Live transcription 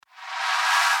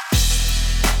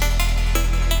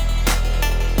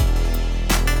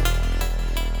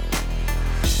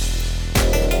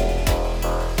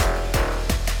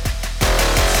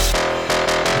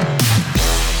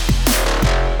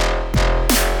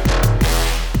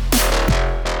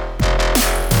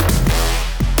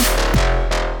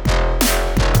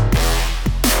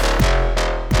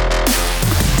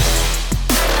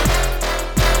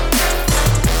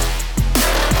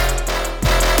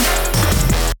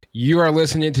You are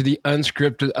listening to the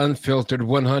unscripted, unfiltered,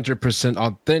 100%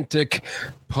 authentic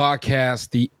podcast,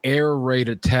 the Air Raid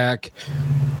Attack,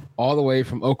 all the way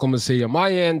from Oklahoma City on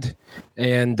my end.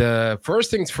 And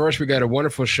first things first, we got a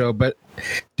wonderful show, but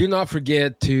do not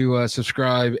forget to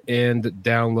subscribe and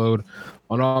download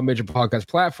on all major podcast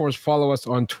platforms. Follow us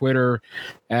on Twitter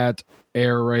at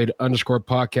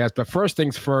 @AirRaid_podcast. But first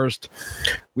things first,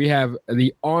 we have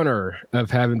the honor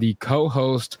of having the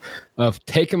co-host of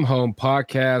Take 'Em Home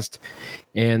podcast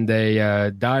and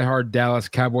a diehard Dallas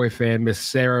Cowboy fan, Miss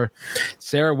Sarah.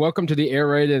 Sarah, welcome to the Air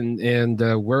Raid, and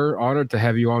we're honored to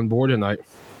have you on board tonight.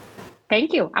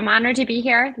 Thank you. I'm honored to be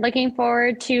here. Looking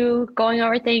forward to going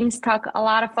over things, talk a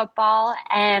lot of football,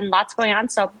 and lots going on.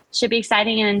 So should be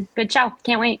exciting and good show.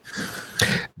 Can't wait.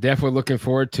 Definitely looking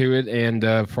forward to it.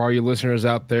 And for all you listeners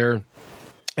out there,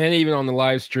 and even on the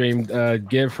live stream,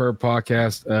 give her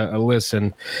podcast a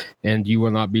listen, and you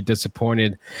will not be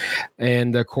disappointed.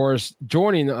 And, of course,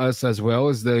 joining us as well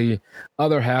is the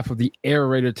other half of the Air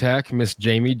Raid Attack, Miss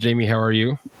Jamie. Jamie, how are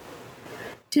you?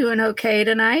 Doing okay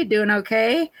tonight. Doing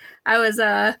okay. I was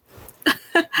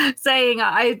saying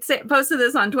I posted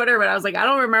this on Twitter, but I was like, I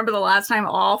don't remember the last time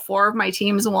all four of my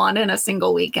teams won in a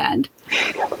single weekend.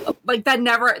 Like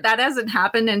that hasn't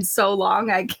happened in so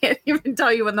long. I can't even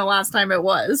tell you when the last time it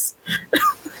was.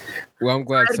 Well, I'm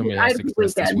glad somebody has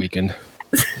success this weekend.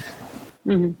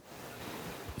 Mm-hmm.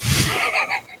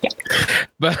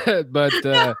 But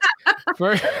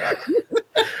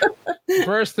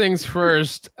first things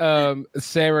first,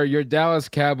 Sarah, your Dallas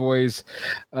Cowboys,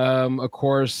 of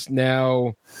course,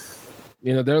 now,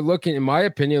 you know, they're looking, in my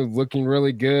opinion, looking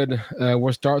really good.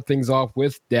 We'll start things off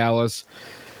with Dallas.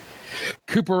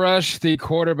 Cooper Rush, the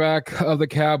quarterback of the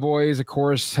Cowboys, of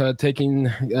course, taking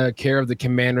care of the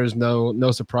Commanders.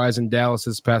 No surprise in Dallas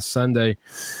this past Sunday.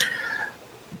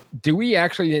 Do we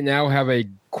actually now have a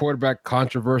quarterback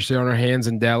controversy on our hands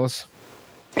in Dallas?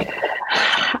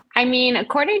 I mean,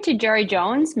 according to Jerry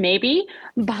Jones, maybe,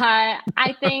 but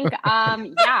I think,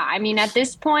 at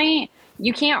this point,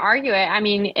 you can't argue it. I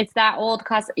mean, it's that old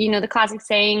the classic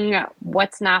saying,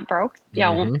 what's not broke,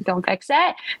 don't fix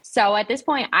it. So at this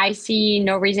point, I see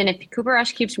no reason. If Cooper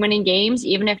Rush keeps winning games,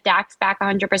 even if Dak's back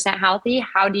 100% healthy,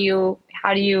 how do you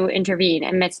intervene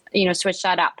and switch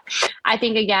that up? I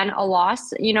think, again, a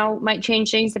loss, might change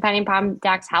things depending upon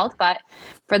Dak's health, but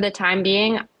for the time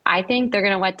being, I think they're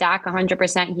going to let Dak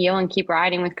 100% heal and keep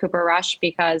riding with Cooper Rush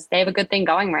because they have a good thing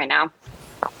going right now.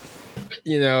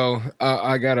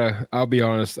 I'll be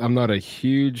honest. I'm not a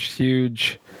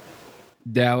huge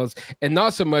Dallas, and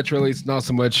not so much, really. It's not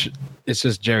so much. It's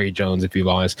just Jerry Jones, if you're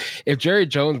honest. If Jerry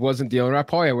Jones wasn't the owner, I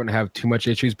probably wouldn't have too much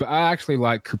issues, but I actually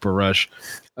like Cooper Rush.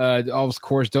 Of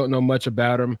course, don't know much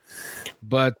about him,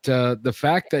 but the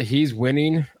fact that he's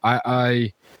winning,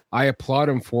 I applaud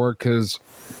him for it, because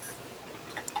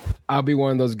I'll be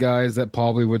one of those guys that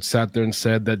probably would sat there and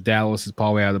said that Dallas is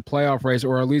probably out of the playoff race,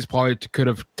 or at least probably could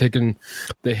have taken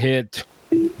the hit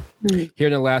here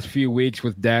in the last few weeks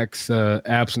with Dak's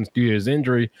absence due to his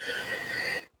injury.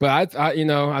 But I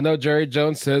know Jerry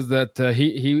Jones says that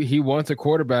he wants a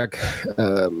quarterback.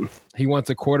 He wants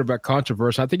a quarterback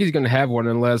controversy. I think he's going to have one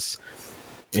unless,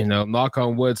 knock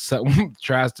on wood, something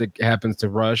drastic happens to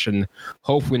Rush, and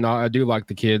hopefully not. I do like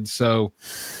the kid, so.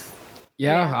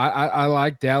 Yeah, I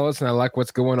like Dallas, and I like what's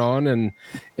going on,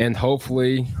 and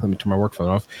hopefully, let me turn my work phone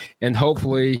off, and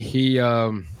hopefully he,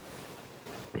 I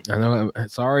know,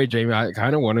 sorry, Jamie, I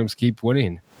kind of want him to keep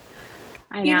winning.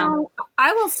 I know.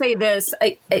 I will say this,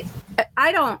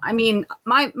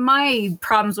 my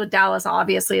problems with Dallas,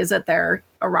 obviously, is that they're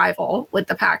a rival with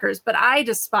the Packers, but I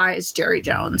despise Jerry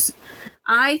Jones.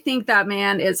 I think that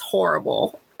man is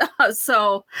horrible.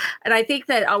 And I think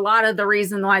that a lot of the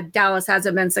reason why Dallas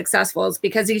hasn't been successful is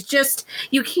because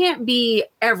you can't be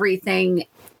everything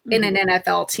in an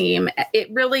NFL team.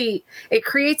 It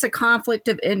creates a conflict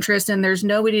of interest, and there's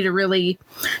no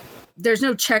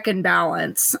check and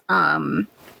balance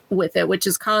with it, which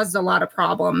has caused a lot of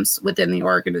problems within the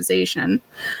organization.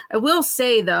 I will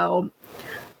say, though,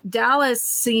 Dallas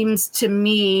seems to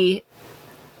me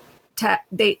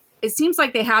it seems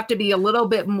like they have to be a little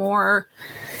bit more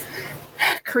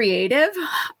creative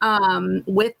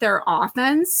with their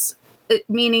offense,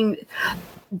 meaning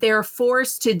they're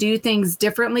forced to do things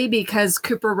differently because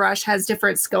Cooper Rush has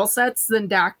different skill sets than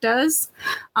Dak does.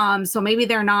 So maybe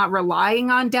they're not relying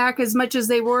on Dak as much as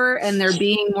they were, and they're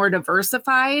being more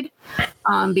diversified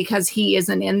because he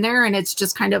isn't in there. And it's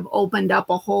just kind of opened up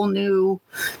a whole new,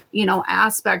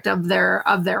 aspect of their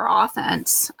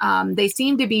offense. They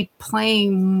seem to be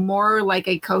playing more like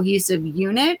a cohesive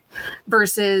unit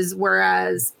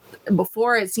whereas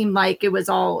before it seemed like it was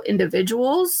all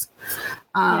individuals.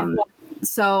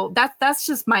 So that's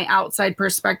just my outside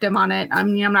perspective on it. I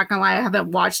mean, I'm not gonna lie, I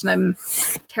haven't watched them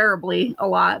terribly a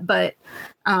lot, but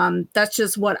that's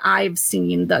just what I've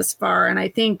seen thus far. And I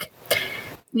think,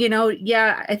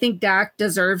 I think Dak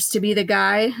deserves to be the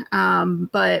guy,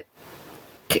 but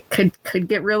could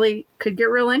get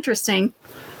real interesting.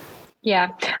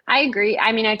 Yeah, I agree.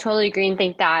 I mean, I totally agree and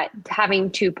think that having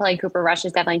to play Cooper Rush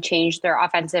has definitely changed their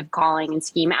offensive calling and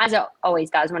scheme, as it always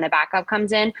does when a backup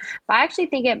comes in. But I actually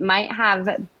think it might have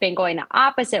been going the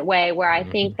opposite way, where I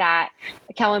think that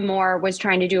Kellen Moore was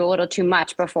trying to do a little too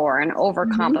much before and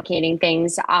overcomplicating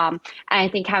things. And I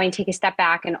think having to take a step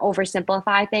back and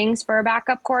oversimplify things for a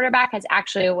backup quarterback has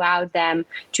actually allowed them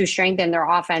to strengthen their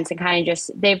offense and kind of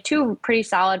they have two pretty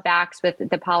solid backs with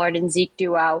the Pollard and Zeke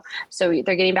duo. So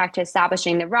they're getting back to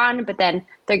establishing the run, but then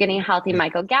they're getting a healthy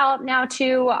Michael Gallup now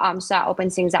too. So that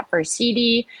opens things up for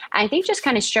CD. And I think just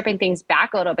kind of stripping things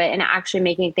back a little bit and actually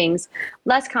making things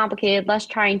less complicated, less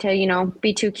trying to,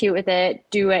 be too cute with it,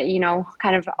 do it,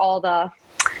 kind of all the,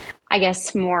 I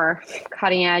guess, more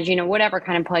cutting edge, whatever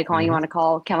kind of play calling you want to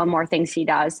call Kellen Moore thinks he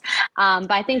does.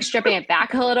 But I think stripping it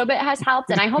back a little bit has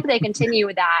helped. And I hope they continue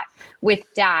with that with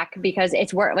Dak, because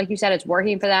it's like you said, it's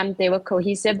working for them. They look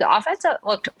cohesive. The offense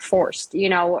looked forced,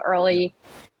 early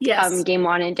game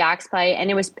one in Dak's play.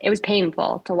 And it was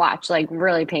painful to watch, like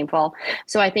really painful.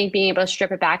 So I think being able to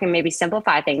strip it back and maybe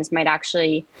simplify things might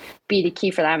actually be the key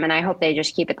for them. And I hope they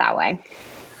just keep it that way.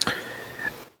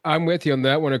 I'm with you on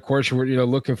that one. Of course, we're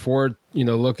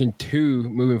looking to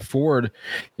moving forward.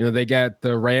 They got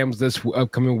the Rams this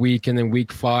upcoming week, and then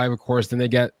week 5, of course. Then they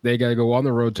got to go on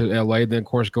the road to LA. Then of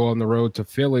course go on the road to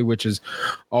Philly, which is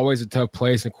always a tough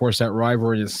place. And of course, that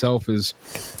rivalry itself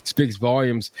speaks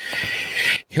volumes.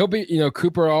 He'll be,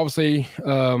 Cooper obviously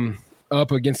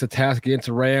up against the task against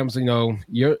the Rams. And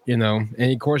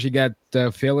of course you got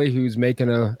Philly, who's making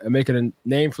a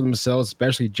name for themselves,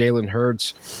 especially Jalen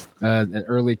Hurts, an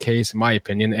early case, in my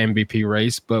opinion, MVP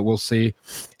race. But we'll see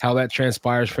how that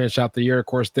transpires. Finish out the year, of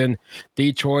course. Then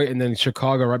Detroit and then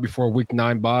Chicago right before Week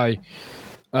 9 bye.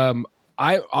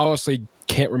 I honestly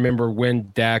can't remember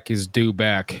when Dak is due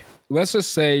back. Let's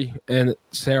just say, and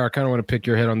Sarah, I kind of want to pick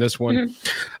your head on this one.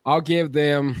 I'll give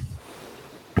them.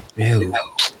 Ew.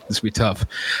 This will be tough.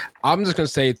 I'm just going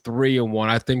to say 3-1.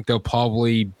 I think they'll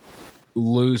probably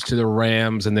lose to the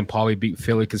Rams and then probably beat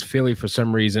Philly, because Philly, for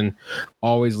some reason,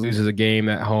 always loses a game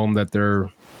at home that they're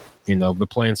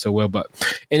playing so well. But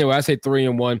anyway, I say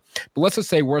 3-1. But let's just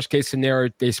say worst case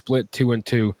scenario, they split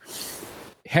 2-2.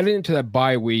 Heading into that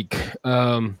bye week,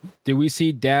 do we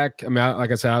see Dak? I mean,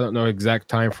 like I said, I don't know exact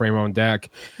time frame on Dak.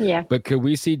 Yeah. But could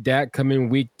we see Dak come in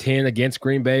week 10 against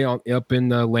Green Bay up in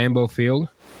Lambeau Field?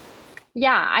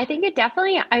 Yeah, I think it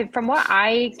definitely, from what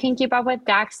I can keep up with,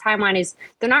 Dak's timeline is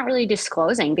they're not really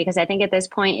disclosing, because I think at this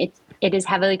point it is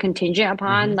heavily contingent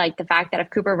upon like the fact that if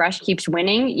Cooper Rush keeps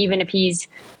winning, even if he's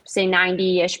say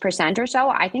 90-ish% or so,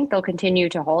 I think they'll continue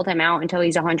to hold him out until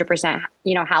he's 100%,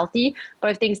 healthy.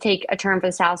 But if things take a turn for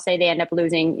the South, say they end up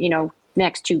losing,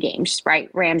 next 2 games, right?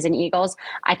 Rams and Eagles,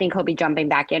 I think he'll be jumping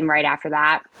back in right after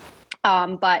that.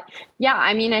 But yeah,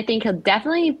 I mean, I think he'll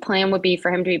definitely plan would be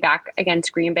for him to be back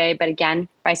against Green Bay. But again,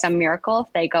 by some miracle, if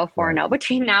they go 4-0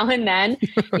 between now and then,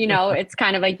 it's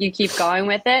kind of like you keep going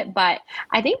with it. But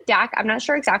I think Dak, I'm not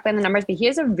sure exactly on the numbers, but he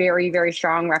has a very, very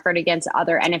strong record against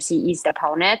other NFC East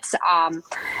opponents.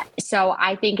 So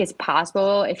I think it's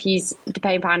possible, if he's,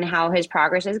 depending upon how his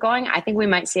progress is going, I think we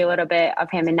might see a little bit of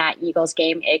him in that Eagles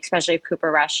game, especially if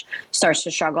Cooper Rush starts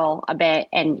to struggle a bit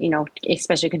and,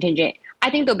 especially contingent. I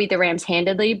think they'll beat the Rams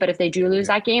handedly, but if they do lose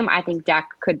that game, I think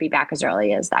Dak could be back as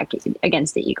early as that game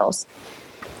against the Eagles.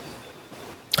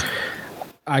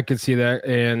 I could see that,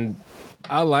 and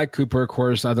I like Cooper, of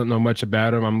course. I don't know much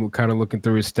about him. I'm kind of looking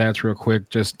through his stats real quick,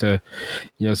 just to,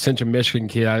 Central Michigan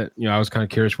kid. I was kind of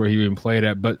curious where he even played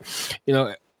at, but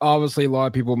obviously a lot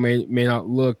of people may not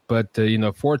look, but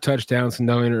 4 touchdowns and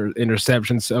no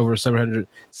interceptions, over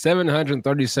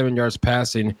 737 yards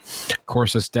passing. Of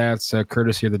course, the stats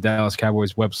courtesy of the Dallas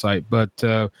Cowboys website, but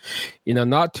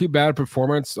not too bad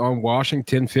performance on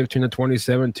Washington,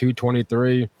 15-27,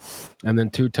 223, and then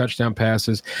 2 touchdown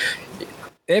passes.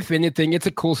 If anything, it's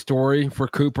a cool story for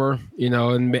Cooper,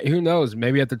 and who knows,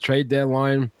 maybe at the trade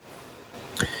deadline,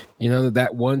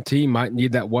 that one team might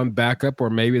need that one backup or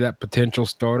maybe that potential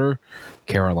starter,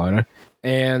 Carolina.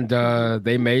 And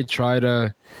they may try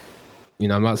to,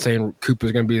 I'm not saying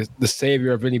Cooper's going to be the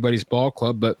savior of anybody's ball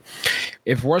club, but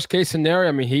if worst case scenario,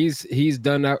 I mean, he's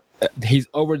done that. He's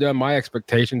overdone my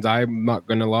expectations. I'm not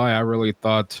going to lie. I really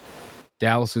thought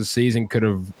Dallas's season could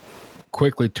have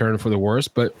quickly turned for the worse,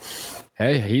 but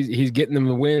hey, he's getting them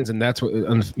the wins, and that's what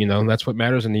that's what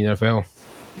matters in the NFL.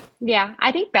 Yeah,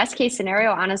 I think best case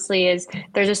scenario, honestly, is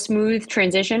there's a smooth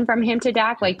transition from him to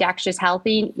Dak. Like Dak's just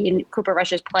healthy, Cooper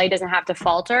Rush's play doesn't have to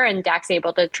falter, and Dak's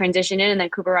able to transition in, and then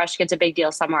Cooper Rush gets a big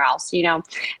deal somewhere else.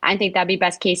 I think that'd be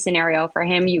best case scenario for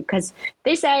him. Because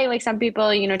they say, like some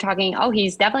people, talking, oh,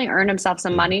 he's definitely earned himself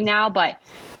some money now, but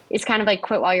it's kind of like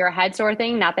quit while you're ahead sort of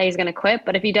thing. Not that he's going to quit,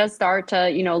 but if he does start to,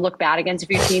 look bad against a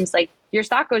few teams, like your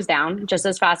stock goes down just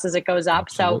as fast as it goes up.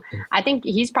 Absolutely. So I think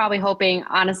he's probably hoping,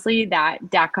 honestly, that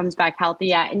Dak comes back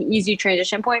healthy at an easy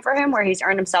transition point for him where he's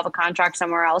earned himself a contract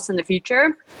somewhere else in the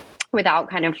future without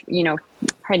kind of,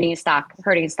 hurting his stock.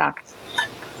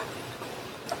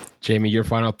 Jamie, your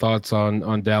final thoughts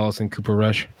on Dallas and Cooper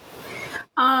Rush?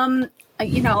 I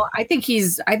think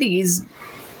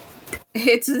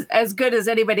it's as good as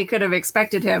anybody could have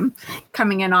expected him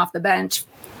coming in off the bench.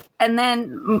 And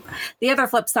then the other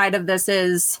flip side of this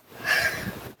is,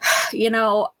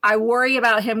 I worry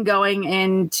about him going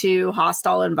into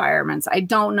hostile environments. I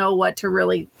don't know what to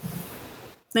really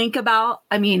think about.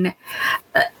 I mean,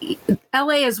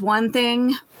 LA is one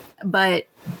thing, but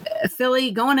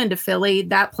going into Philly,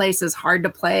 that place is hard to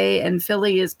play. And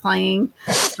Philly is playing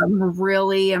some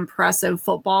really impressive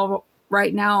football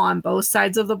right now on both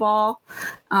sides of the ball.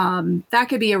 That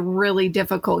could be a really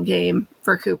difficult game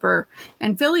for Cooper.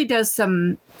 And Philly do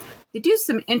some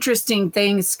interesting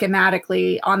things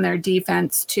schematically on their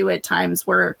defense too at times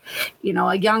where,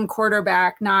 a young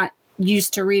quarterback not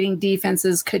used to reading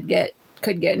defenses could get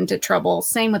into trouble.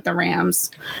 Same with the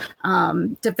Rams.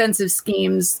 Defensive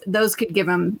schemes, those could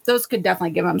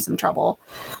definitely give them some trouble.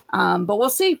 But we'll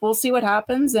see what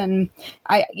happens. And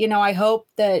I hope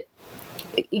that,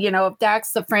 if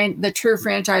Dak's the true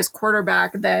franchise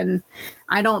quarterback, then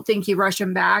I don't think you rush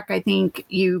him back. I think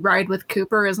you ride with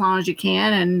Cooper as long as you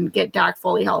can and get Dak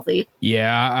fully healthy.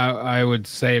 Yeah, I would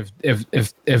say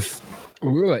if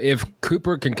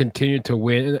Cooper can continue to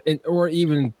win or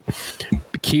even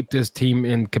keep this team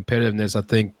in competitiveness, I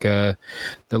think the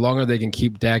longer they can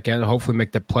keep Dak and hopefully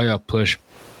make the playoff push,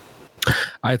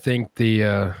 I think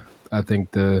the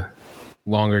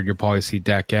longer you'll probably see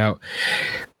Dak out.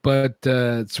 But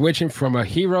switching from a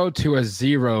hero to a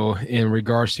zero in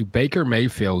regards to Baker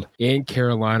Mayfield in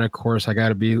Carolina, of course, I got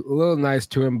to be a little nice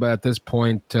to him, but at this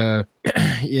point,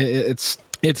 it's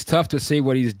tough to see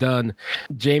what he's done.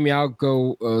 Jamie, I'll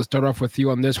go start off with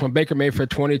you on this one. Baker Mayfield,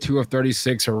 22 of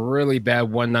 36, a really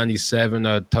bad 197,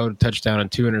 a total touchdown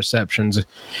and 2 interceptions. And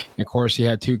of course, he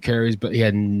had 2 carries, but he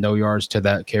had no yards to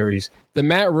that carries. The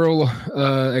Matt Rule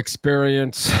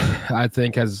experience, I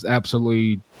think, has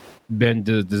absolutely been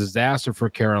a disaster for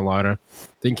Carolina. I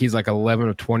think he's like 11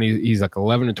 of 20. He's like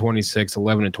 11 and 26,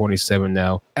 11 and 27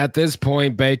 now. At this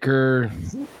point, Baker,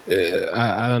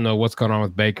 I don't know what's going on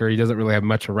with Baker. He doesn't really have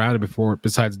much around him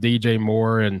besides DJ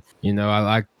Moore. And, I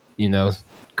like,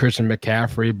 Christian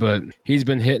McCaffrey, but he's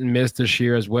been hit and miss this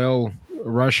year as well,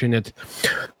 rushing it.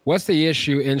 What's the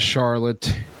issue in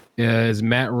Charlotte? Is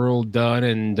Matt Rule done?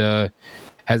 And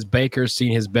has Baker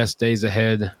seen his best days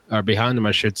ahead or behind him,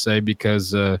 I should say,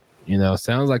 because,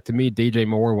 sounds like to me DJ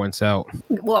Moore went out.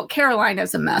 Well,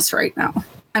 Carolina's a mess right now.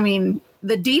 I mean,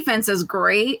 the defense is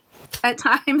great at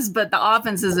times, but the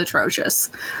offense is atrocious.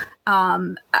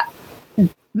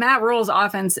 Matt Rule's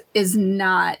offense is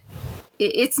not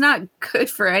good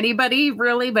for anybody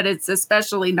really, but it's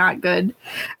especially not good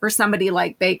for somebody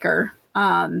like Baker.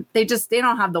 They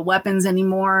don't have the weapons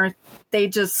anymore.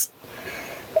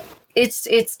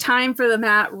 It's time for the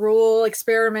Matt Rule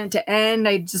experiment to end.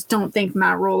 I just don't think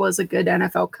Matt Rule is a good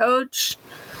NFL coach.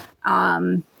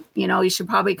 He should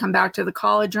probably come back to the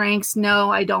college ranks.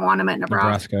 No, I don't want him at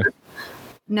Nebraska.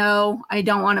 No, I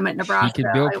don't want him at Nebraska. He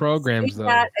can build programs, though.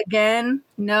 That again,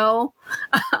 no.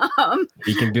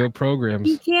 He can build programs.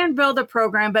 He can build a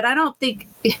program, but I don't think.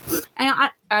 I'm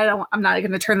not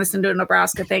going to turn this into a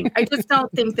Nebraska thing. I just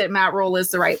don't think that Matt Rule is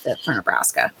the right fit for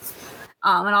Nebraska.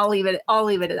 And I'll leave it.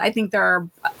 I think there are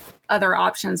other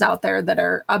options out there that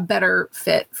are a better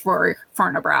fit for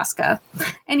Nebraska.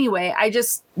 Anyway,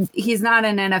 he's not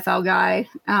an NFL guy.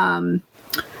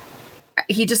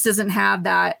 He just doesn't have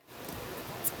that.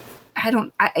 I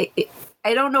don't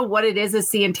know what it is to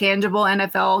see intangible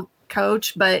NFL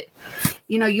coach, but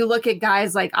you look at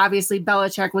guys like obviously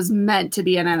Belichick was meant to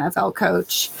be an NFL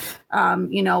coach,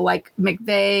 like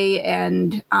McVay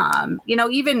and,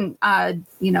 even,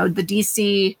 the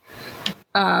DC,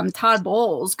 Todd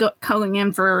Bowles going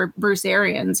in for Bruce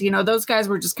Arians, those guys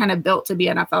were just kind of built to be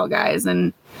NFL guys.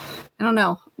 And I don't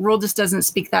know, Rule just doesn't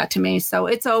speak that to me. So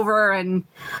it's over. And,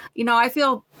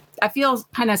 I feel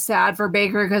kind of sad for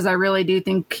Baker because I really do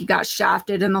think he got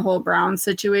shafted in the whole Brown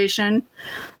situation.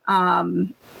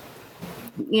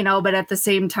 But at the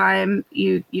same time,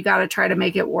 you got to try to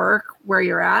make it work where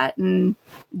you're at and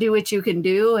do what you can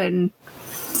do. And,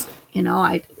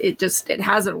 it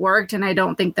hasn't worked. And I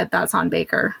don't think that that's on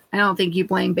Baker. I don't think you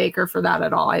blame Baker for that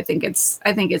at all. I think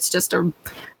it's just a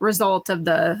result of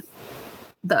the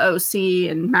OC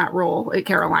and Matt Rule at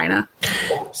Carolina.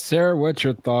 Sarah, what's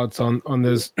your thoughts on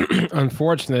this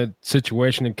unfortunate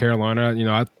situation in Carolina?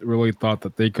 I really thought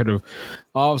that they could have,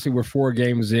 obviously we're 4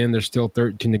 games in, there's still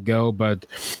 13 to go, but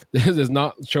this is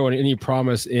not showing any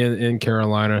promise in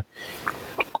Carolina.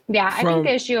 Yeah, I think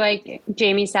the issue, like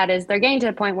Jamie said, is they're getting to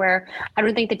the point where I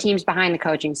don't think the team's behind the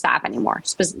coaching staff anymore,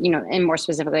 and more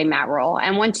specifically Matt Rule.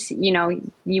 And once, you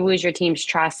lose your team's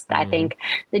trust, I think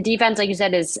the defense, like you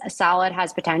said, is solid,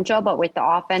 has potential, but with the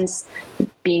offense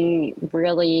being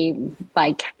really,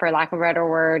 like, for lack of a better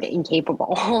word,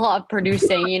 incapable of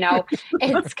producing,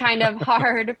 it's kind of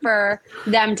hard for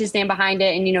them to stand behind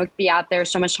it and, be out there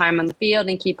so much time on the field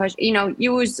and keep pushing,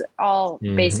 use all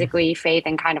basically faith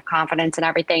and kind of confidence and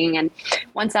everything. And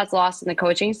once that's lost in the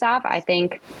coaching staff, I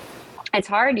think it's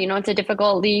hard. It's a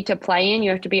difficult league to play in. You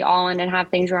have to be all in and have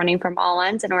things running from all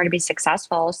ends in order to be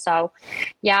successful. So,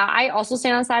 yeah, I also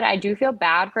stand on the side. I do feel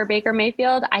bad for Baker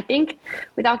Mayfield. I think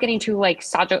without getting too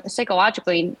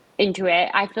psychologically into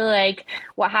it, I feel like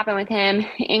what happened with him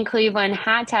in Cleveland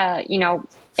had to,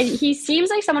 he seems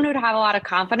like someone who'd have a lot of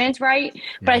confidence, right?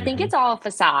 But I think it's all a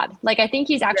facade. Like, I think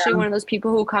he's actually one of those people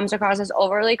who comes across as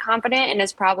overly confident and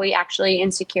is probably actually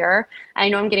insecure. I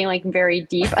know I'm getting very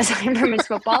deep aside from his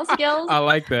football skills. I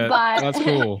like that. That's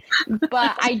cool.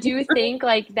 But I do think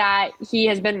that he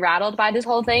has been rattled by this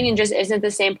whole thing and just isn't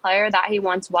the same player that he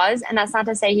once was. And that's not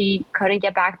to say he couldn't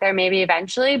get back there maybe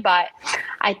eventually, but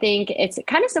I think it's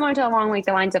kind of similar to along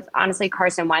the lines of, honestly,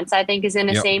 Carson Wentz, I think, is in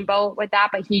the same boat with that,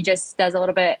 but he just does a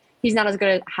little bit. He's not as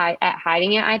good at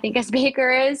hiding it, I think, as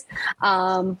Baker is.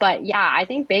 But yeah, I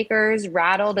think Baker's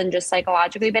rattled and just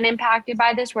psychologically been impacted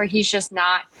by this, where he's just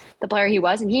not the player he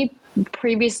was. And he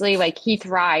previously, he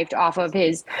thrived off of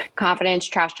his confidence,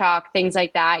 trash talk, things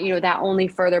like that, that only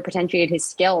further potentiated his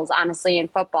skills, honestly, in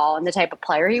football and the type of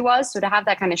player he was. So to have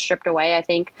that kind of stripped away, I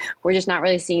think we're just not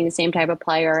really seeing the same type of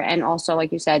player. And also,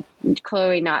 like you said,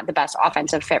 clearly not the best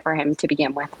offensive fit for him to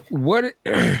begin with. And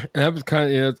I was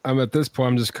kind of, I'm at this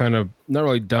point, I'm just kind of not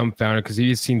really dumbfounded because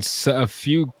he's seen a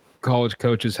few college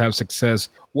coaches have success.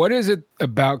 What is it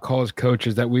about college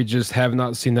coaches that we just have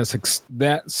not seen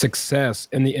that success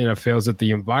in the NFL? Is it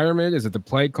the environment? Is it the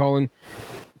play calling?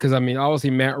 Because, obviously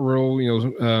Matt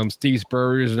Rule, Steve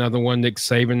Spurrier is another one. Nick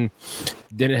Saban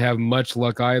didn't have much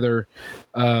luck either.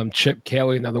 Chip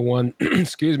Kelly, another one.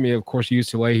 Excuse me, of course,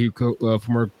 UCLA, he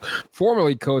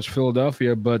formerly coached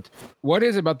Philadelphia. But what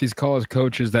is it about these college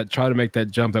coaches that try to make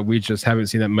that jump that we just haven't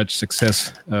seen that much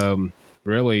success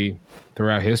really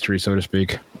throughout history, so to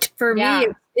speak? For me,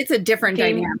 it's a different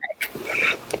dynamic.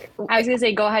 I was going to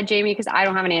say, go ahead, Jamie, because I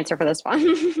don't have an answer for this one.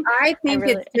 I think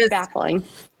it's baffling.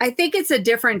 I think it's a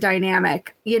different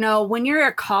dynamic. When you're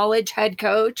a college head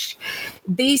coach,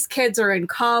 these kids are in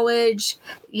college,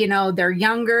 they're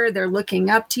younger, they're looking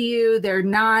up to you. They're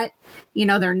not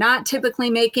typically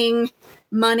making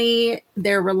money.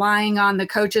 They're relying on the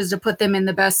coaches to put them in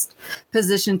the best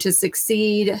position to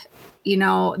succeed.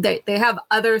 They have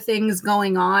other things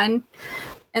going on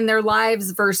in their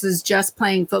lives versus just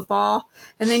playing football.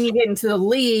 And then you get into the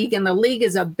league, and the league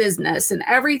is a business, and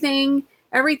everything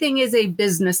is a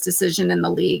business decision in the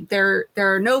league. There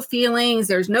are no feelings.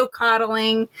 There's no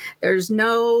coddling. There's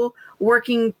no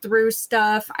working through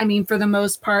stuff. For the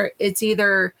most part, it's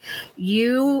either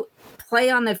you play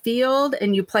on the field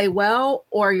and you play well,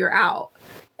 or you're out.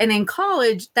 And in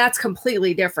college, that's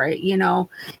completely different.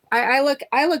 I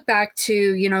look back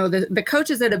to, the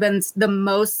coaches that have been the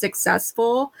most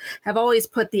successful have always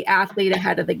put the athlete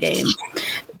ahead of the game.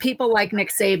 People like Nick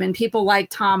Saban, people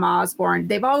like Tom Osborne,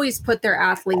 they've always put their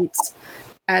athletes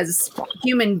as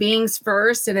human beings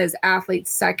first and as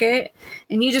athletes second.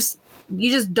 And you just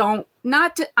don't,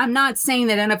 I'm not saying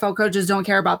that NFL coaches don't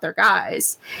care about their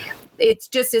guys. It's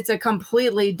just a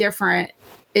completely different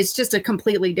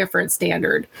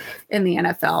standard in the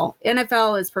NFL.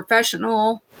 NFL is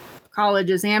professional.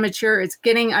 College is amateur. It's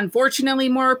getting, unfortunately,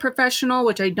 more professional,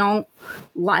 which I don't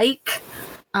like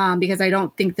because I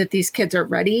don't think that these kids are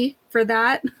ready for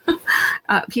that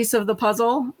piece of the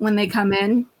puzzle when they come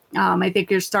in. I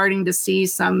think you're starting to see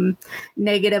some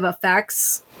negative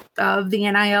effects of the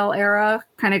NIL era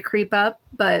kind of creep up,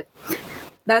 but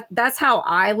that's how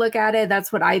I look at it.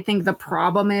 That's what I think the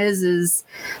problem is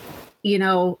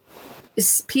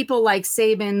people like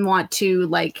Saban want to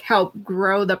help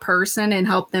grow the person and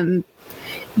help them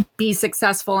be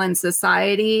successful in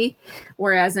society,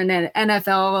 whereas in an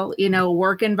NFL,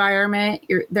 work environment,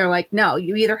 they're like, no,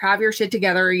 you either have your shit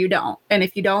together or you don't, and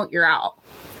if you don't, you're out.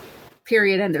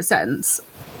 Period. End of sentence.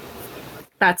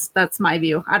 That's my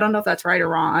view. I don't know if that's right or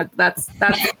wrong. That's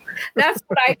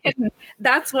what I can.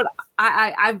 That's what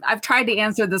I've tried to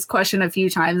answer this question a few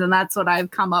times, and that's what I've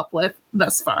come up with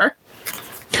thus far.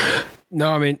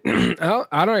 No, I mean,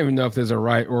 I don't even know if there's a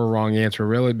right or a wrong answer,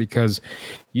 really, because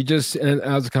and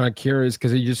I was kind of curious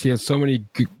because you have so many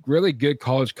really good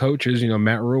college coaches.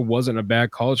 Matt Rhule wasn't a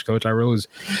bad college coach. I really was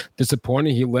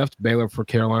disappointed he left Baylor for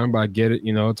Carolina, but I get it.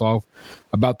 It's all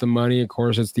about the money. Of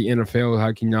course, it's the NFL.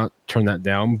 How can you not turn that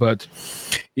down? But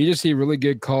you just see really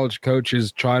good college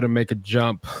coaches try to make a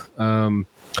jump to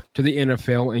the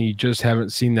NFL, and you just haven't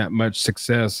seen that much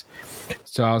success.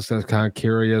 So I was kind of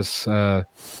curious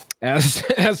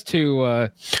as to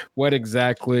what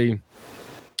exactly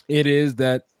it is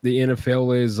that the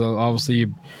NFL is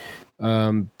obviously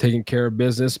taking care of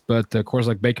business. But of course,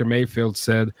 like Baker Mayfield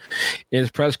said in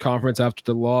his press conference after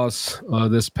the loss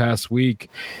this past week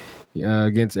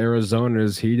against Arizona,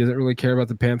 is he doesn't really care about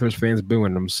the Panthers fans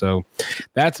booing him. So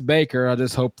that's Baker. I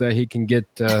just hope that he can get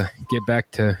back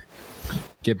to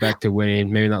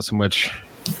winning. Maybe not so much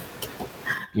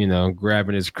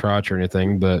grabbing his crotch or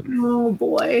anything, but oh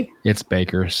boy, it's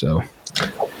Baker. So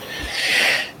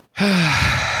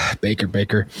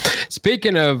Baker.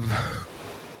 Speaking of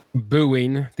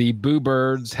booing, the Boo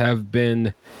Birds have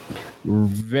been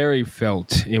very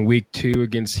felt in week 2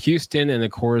 against Houston. And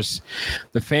of course,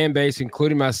 the fan base,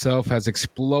 including myself, has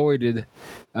exploited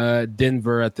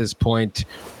Denver at this point.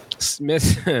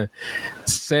 Miss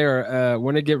Sarah, I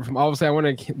want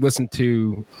to listen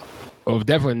to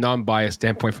definitely a non-biased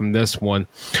standpoint from this one.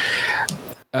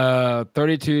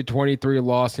 32-23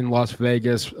 loss in Las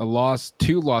Vegas, a loss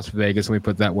to Las Vegas, let me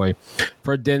put it that way.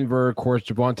 For Denver, of course,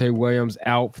 Javonte Williams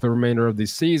out for the remainder of the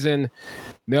season.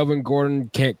 Melvin Gordon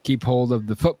can't keep hold of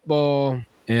the football,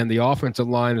 and the offensive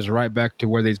line is right back to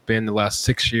where they've been the last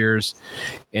 6 years.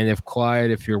 And if Clyde,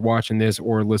 if you're watching this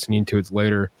or listening to it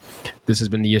later, this has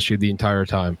been the issue the entire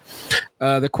time.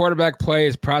 The quarterback play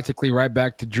is practically right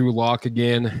back to Drew Lock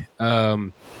again.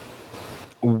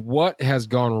 What has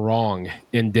gone wrong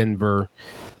in Denver,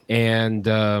 and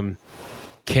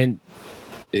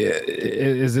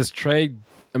is this trade?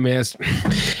 I mean, it's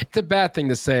a bad thing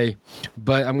to say,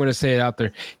 but I'm going to say it out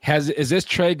there. Is this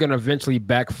trade going to eventually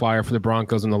backfire for the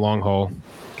Broncos in the long haul?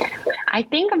 I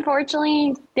think,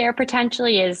 unfortunately, there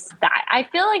potentially is that. I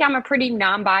feel like I'm a pretty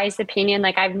non-biased opinion.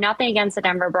 Like, I have nothing against the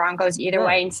Denver Broncos either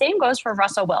way. And same goes for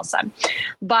Russell Wilson.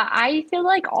 But I feel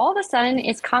like all of a sudden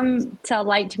it's come to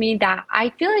light to me that I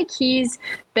feel like he's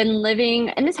been living,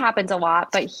 and this happens a lot,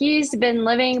 but he's been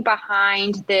living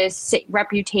behind this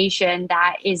reputation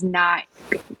that is not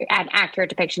an accurate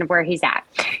depiction of where he's at.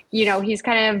 He's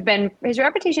kind of been, his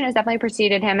reputation has definitely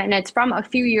preceded him, and it's from a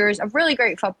few years of really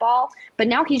great football, but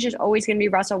now he's just always going to be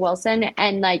Russell Wilson,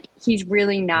 and like, he's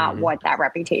really not what that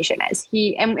reputation is.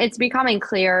 And it's becoming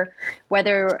clear,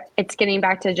 whether it's getting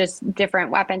back to just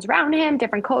different weapons around him,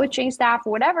 different coaching staff,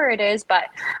 whatever it is, but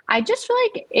I just feel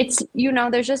like it's,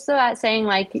 there's just that saying,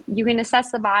 like, you can assess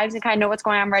the vibes and kind of know what's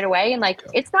going on right away. And like,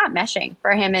 it's not meshing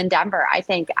for him in Denver, I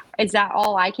think. Is that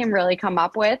all I can really come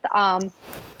up with?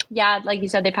 Yeah, like you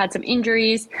said, they've had some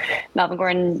injuries. Melvin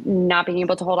Gordon not being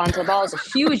able to hold on to the ball is a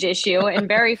huge issue and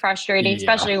very frustrating,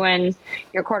 especially when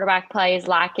your quarterback play is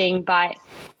lacking. But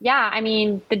yeah, I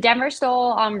mean, the Denver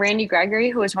stole Randy Gregory,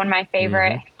 who was one of my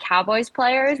favorite Cowboys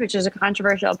players, which is a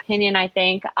controversial opinion, I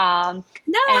think. No,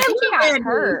 I think he got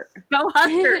hurt. Go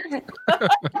Husker.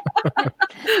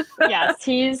 Yes,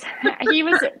 he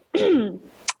was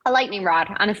a lightning rod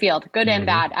on a field, good and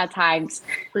bad at times.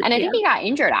 And I think he got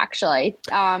injured, actually.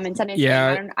 In Sunday's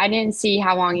game. I didn't see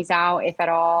how long he's out, if at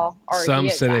all. Or some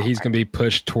said that he's going to be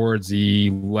pushed towards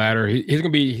the latter. He's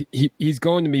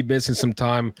going to be missing some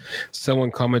time.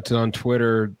 Someone commented on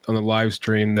Twitter on the live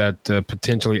stream that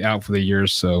potentially out for the year.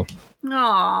 So,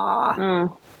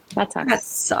 aww. That sucks. That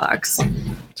sucks.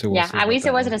 So we'll at least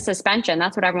it wasn't a suspension.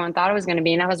 That's what everyone thought it was going to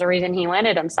be. And that was the reason he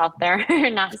landed himself there,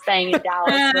 not staying in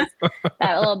Dallas with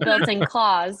that little built-in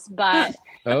clause. But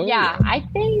I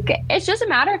think it's just a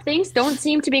matter of things don't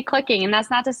seem to be clicking. And that's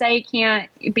not to say it can't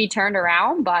be turned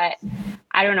around, but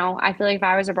I don't know. I feel like if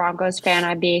I was a Broncos fan,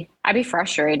 I'd be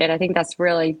frustrated. I think that's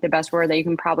really the best word that you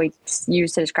can probably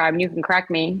use to describe. And you can correct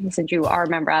me since you are a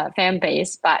member of that fan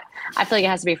base, but I feel like it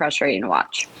has to be frustrating to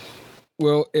watch.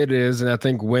 Well, it is, and I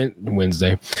think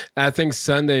Wednesday. I think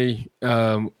Sunday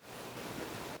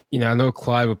I know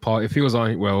Clyde would probably, if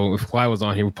Clyde was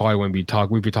on here, we probably wouldn't be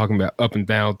talking. We'd be talking about up and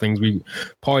down things. We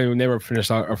probably would never finish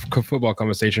our football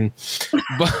conversation.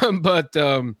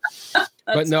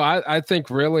 But no, I think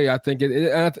I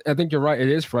think you're right. It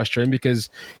is frustrating because,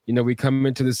 we come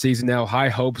into the season now, high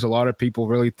hopes. A lot of people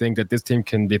really think that this team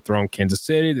can dethrone Kansas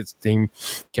City. This team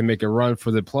can make a run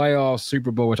for the playoffs,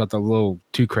 Super Bowl, which I thought a little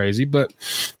too crazy. But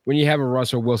when you have a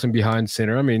Russell Wilson behind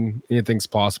center, I mean, anything's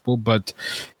possible. But,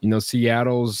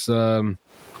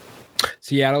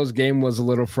 Seattle's game was a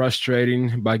little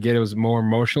frustrating, but again, it was more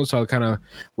emotional. So I kind of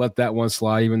let that one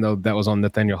slide, even though that was on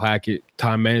Nathaniel Hackett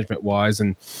time management wise,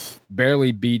 and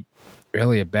barely beat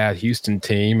really a bad Houston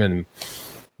team. And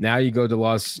now you go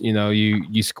to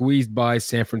you squeezed by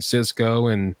San Francisco,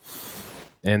 and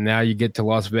now you get to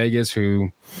Las Vegas,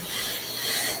 who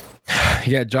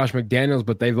Josh McDaniels,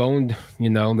 but they've owned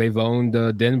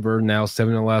Denver now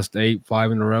 7 of the last 8,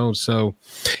 5 in a row. So,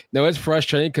 no, it's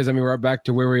frustrating because, we're back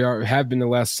to where we have been the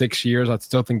last 6 years. I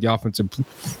still think the offensive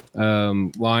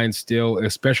line still,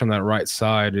 especially on that right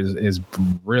side, is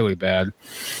really bad.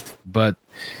 But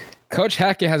Coach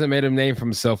Hackett hasn't made a name for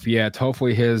himself yet.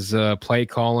 Hopefully his play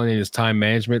calling and his time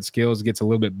management skills gets a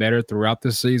little bit better throughout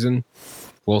the season.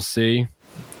 We'll see.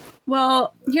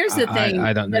 Well, here's the thing.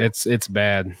 I don't know. It's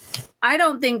bad. I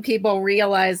don't think people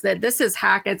realize that this is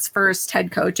Hackett's first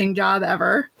head coaching job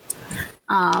ever.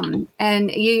 Some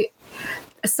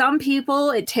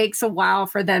people, it takes a while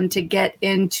for them to get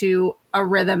into a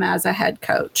rhythm as a head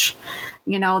coach.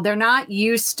 They're not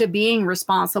used to being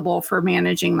responsible for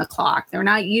managing the clock. They're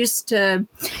not used to,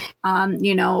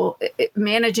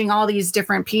 managing all these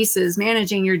different pieces,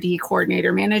 managing your D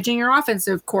coordinator, managing your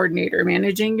offensive coordinator,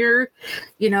 managing your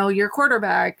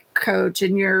quarterback coach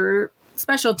and your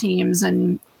special teams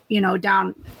and,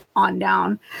 down.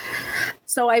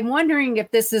 So I'm wondering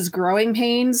if this is growing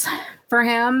pains for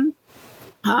him.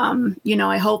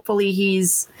 Hopefully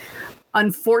he's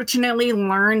unfortunately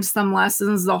learned some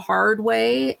lessons the hard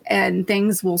way and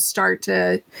things will start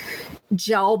to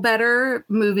gel better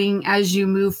as you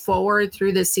move forward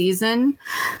through the season.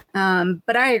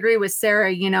 But I agree with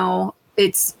Sarah,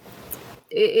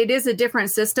 it is a different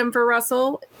system for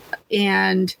Russell,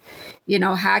 and,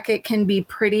 Hackett can be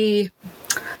pretty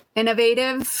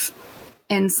innovative,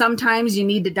 and sometimes you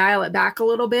need to dial it back a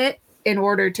little bit in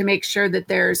order to make sure that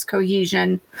there's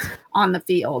cohesion on the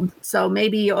field. So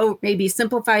maybe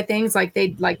simplify things like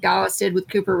Dallas did with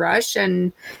Cooper Rush,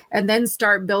 and then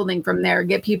start building from there,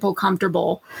 get people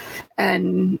comfortable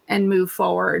and move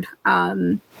forward.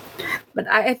 But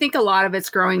I think a lot of it's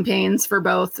growing pains for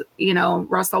both,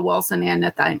 Russell Wilson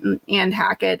and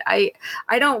Hackett. I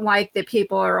don't like that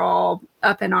people are all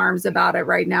up in arms about it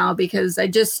right now, because I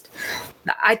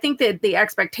think that the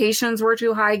expectations were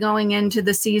too high going into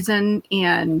the season,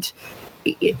 and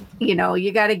you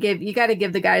got to give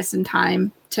the guy some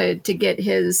time to get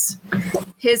his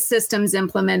systems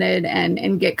implemented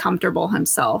and get comfortable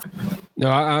himself.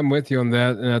 No, I'm with you on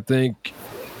that, and I think,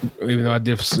 even though I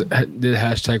did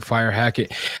hashtag fire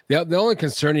Hackett, the only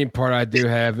concerning part I do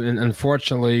have, and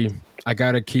unfortunately I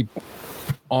got to keep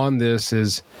on this,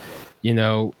 is,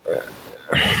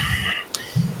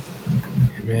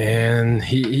 man,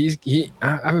 I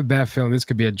have a bad feeling this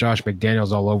could be a Josh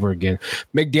McDaniels all over again.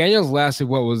 McDaniels lasted,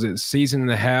 what was it, season and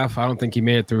a half? I don't think he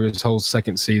made it through his whole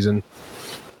second season.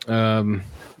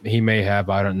 He may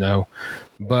have, I don't know.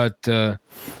 But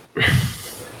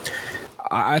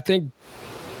I think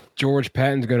George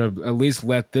Patton's going to at least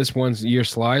let this year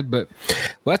slide. But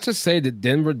let's just say that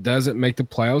Denver doesn't make the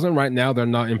playoffs, and right now they're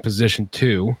not in position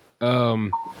to.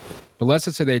 But let's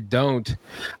just say they don't.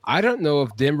 I don't know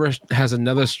if Denver has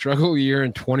another struggle year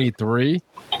in 23.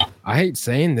 I hate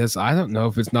saying this. I don't know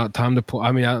if it's not time to pull.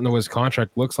 I don't know what his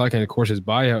contract looks like, and of course his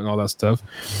buyout and all that stuff.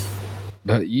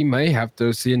 But you may have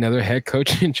to see another head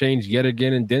coaching change yet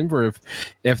again in Denver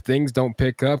if things don't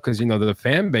pick up, because the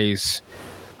fan base.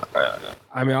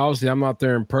 Obviously I'm not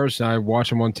there in person. I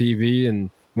watch them on TV and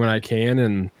when I can,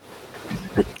 and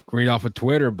read off of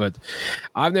Twitter, but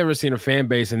I've never seen a fan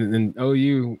base, and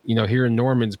OU, here in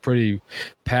Norman's pretty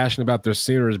passionate about their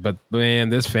Sooners, but man,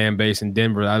 this fan base in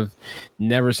Denver, I've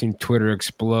never seen Twitter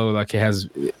explode like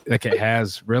it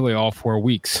has really all 4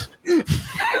 weeks.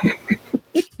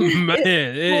 Man,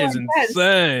 it is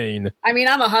insane. I'm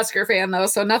a Husker fan though,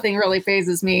 so nothing really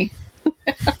phases me.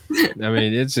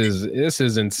 This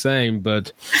is insane,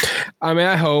 but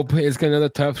I hope it's gonna be another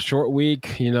tough short week.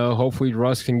 Hopefully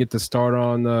Russ can get the start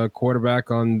on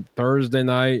quarterback on Thursday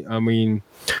night.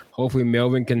 Hopefully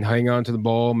Melvin can hang on to the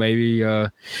ball. Maybe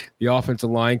the offensive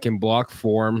line can block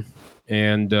for him,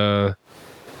 and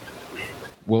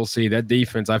we'll see. That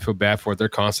defense, I feel bad for it. They're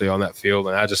constantly on that field,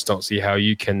 and I just don't see how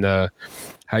you can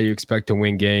how you expect to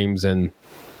win games and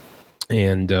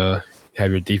have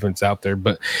your defense out there.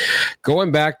 But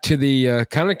going back to the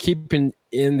kind of keeping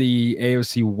in the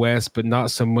AFC West, but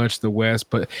not so much the West,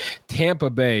 but Tampa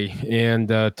Bay and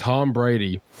Tom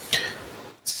Brady.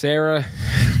 Sarah,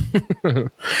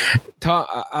 Tom,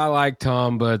 I like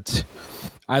Tom, but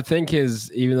I think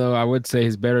even though I would say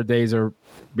his better days are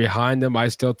behind him, I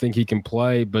still think he can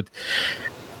play. But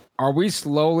are we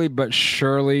slowly but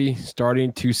surely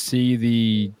starting to see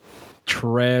the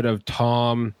tread of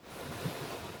Tom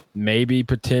maybe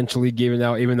potentially giving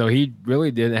out, even though he really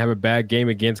didn't have a bad game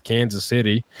against Kansas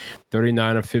City,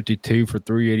 39 of 52 for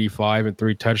 385 and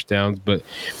 3 touchdowns. But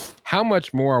how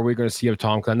much more are we going to see of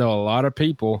Tom? Because I know a lot of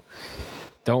people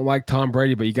don't like Tom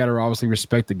Brady, but you got to obviously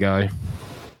respect the guy.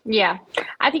 Yeah,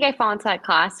 I think I fall into that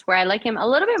class where I like him a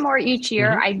little bit more each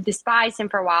year. I despise him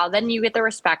for a while. Then you get the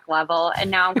respect level.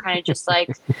 And now I'm kind of just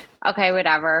like, okay,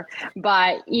 whatever.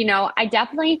 But, I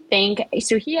definitely think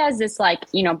so. He has this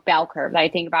bell curve that I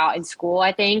think about in school,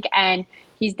 I think. And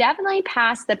he's definitely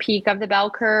past the peak of the bell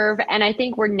curve. And I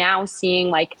think we're now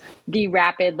seeing the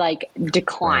rapid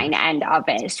decline end of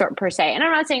it per se. And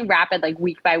I'm not saying rapid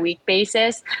week by week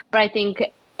basis, but I think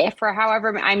for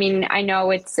however, I know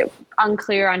it's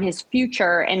unclear on his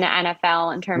future in the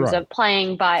NFL in terms of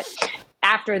playing, but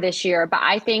after this year, but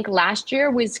I think last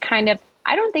year was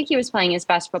I don't think he was playing his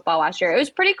best football last year. It was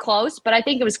pretty close, but I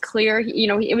think it was clear,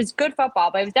 it was good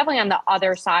football, but it was definitely on the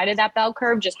other side of that bell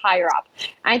curve, just higher up.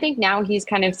 I think now he's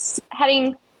kind of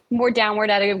heading more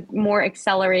downward at a more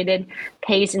accelerated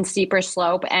pace and steeper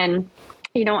slope. And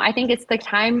I think it's the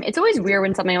time. It's always weird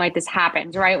when something like this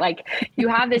happens, right? You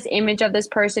have this image of this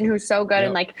person who's so good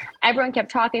and everyone kept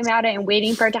talking about it and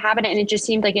waiting for it to happen. And it just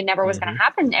seemed like it never was going to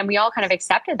happen. And we all kind of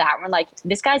accepted that. We're like,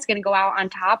 this guy's going to go out on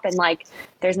top and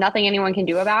there's nothing anyone can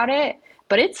do about it.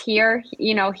 But it's here.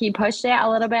 He pushed it a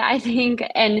little bit, I think.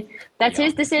 And that's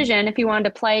his decision if he wanted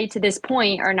to play to this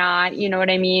point or not. You know what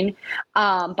I mean?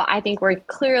 But I think we're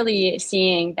clearly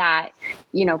seeing that,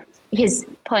 his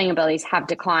playing abilities have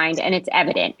declined, and it's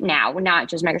evident now, not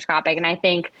just microscopic. And I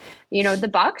think, the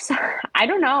Bucks, I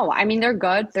don't know. They're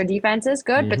good. Their defense is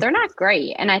good, but they're not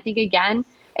great. And I think, again,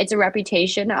 it's a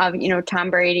reputation of, Tom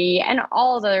Brady and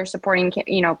all of the other supporting,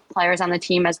 players on the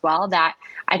team as well that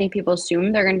I think people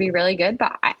assume they're going to be really good,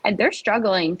 but they're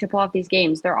struggling to pull off these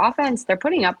games. Their offense, they're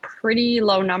putting up pretty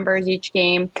low numbers each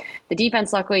game. The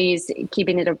defense, luckily, is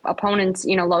keeping the opponents,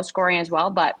 low scoring as well.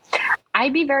 But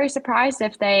I'd be very surprised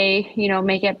if they,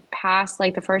 make it past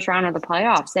the first round of the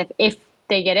playoffs, if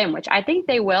they get in, which I think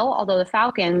they will. Although the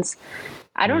Falcons,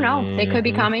 I don't know, they could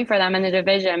be coming for them in the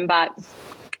division, but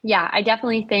yeah, I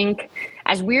definitely think,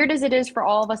 as weird as it is for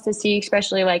all of us to see,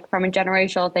 especially from a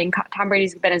generational thing, Tom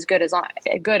Brady's been as good as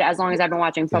long as I've been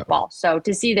watching football. Yep. So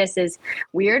to see this is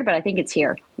weird, but I think it's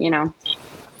here,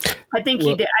 I think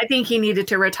he did. I think he needed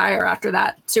to retire after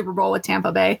that Super Bowl with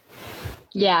Tampa Bay.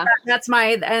 Yeah, that's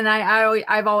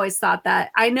I've always thought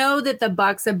that. I know that the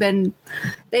Bucks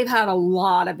they've had a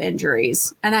lot of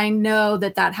injuries, and I know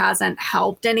that hasn't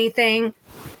helped anything.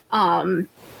 But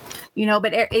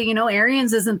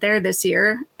Arians isn't there this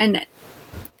year, and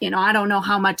I don't know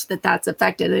how much that's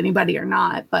affected anybody or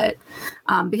not, but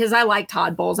because I like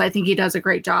Todd Bowles, I think he does a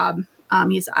great job.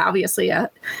 He's obviously an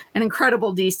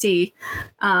incredible DC,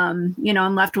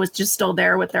 and left was just still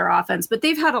there with their offense, but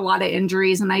they've had a lot of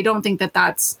injuries, and I don't think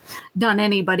that's done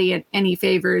anybody any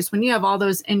favors when you have all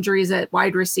those injuries at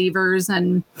wide receivers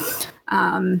and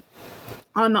on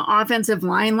the offensive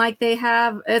line like they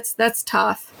have. That's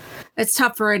tough. It's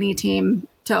tough for any team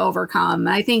to overcome.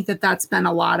 I think that's been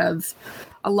a lot of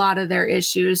their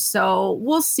issues. So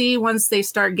we'll see once they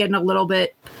start getting a little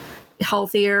bit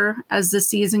healthier as the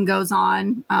season goes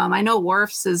on. I know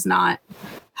Wirfs is not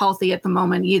healthy at the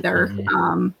moment either.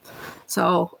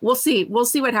 So we'll see. We'll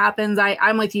see what happens.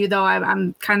 I'm with you though.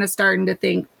 I'm kind of starting to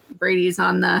think Brady's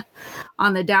on the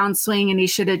downswing, and he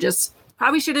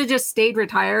probably should have just stayed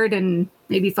retired and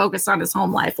maybe focused on his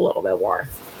home life a little bit more.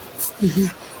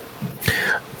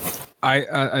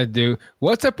 I do.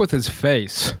 What's up with his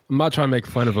face? I'm not trying to make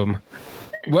fun of him.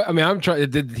 I'm trying.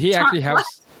 Did he actually have?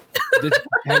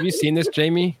 Have you seen this,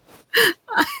 Jamie?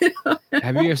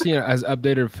 Have you ever seen his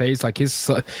updated face?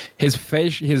 His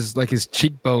face, his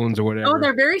cheekbones or whatever. Oh,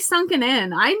 they're very sunken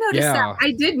in. I noticed that.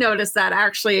 I did notice that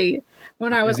actually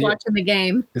when I was watching the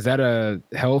game. Is that a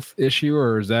health issue,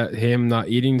 or is that him not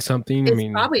eating something? It's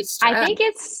probably stress. I think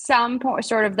it's some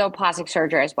sort of plastic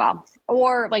surgery as well.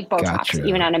 or like Botox, Gotcha.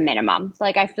 even at a minimum.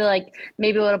 Like I feel like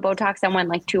maybe a little Botox that went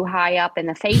like too high up in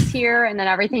the face here, and then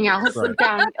everything else Right.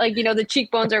 down. Like the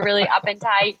cheekbones are really up and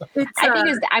tight.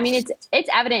 I think it's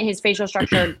evident his facial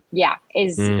structure,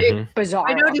 is bizarre.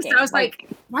 I noticed. looking. I was like,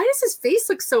 why does his face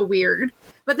look so weird?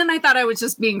 But then I thought I was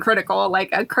just being critical, like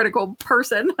a critical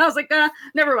person. I was like,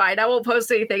 never mind. I won't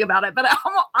post anything about it. But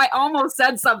I almost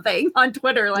said something on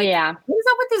Twitter, like, what is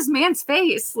up with this man's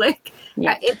face? Like,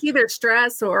 it's either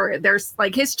stress or there's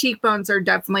like his cheekbones are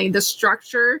definitely, the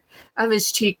structure of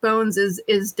his cheekbones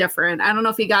is different. I don't know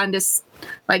if he got into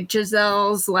like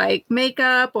Giselle's like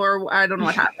makeup or I don't know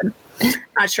what happened.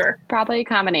 Not sure. Probably a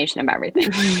combination of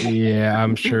everything. Yeah,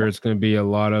 I'm sure it's going to be a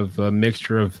lot of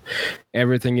mixture of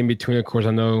everything in between. Of course,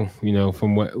 I know,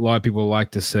 from what a lot of people like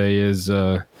to say is,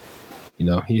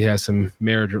 he has some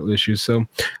marital issues. So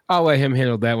I'll let him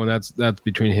handle that one. That's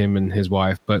between him and his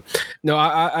wife. But no,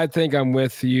 I think I'm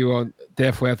with you on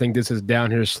definitely. I think this is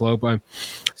down here slope. I'm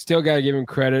still got to give him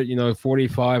credit.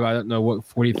 45. I don't know what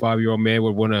 45-year-old man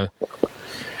would want to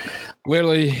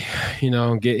literally,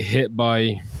 get hit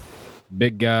by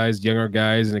big guys, younger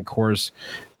guys, and of course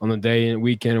on the day and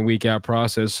week in and week out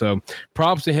process. So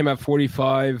props to him at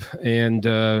 45, and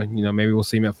maybe we'll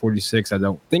see him at 46. I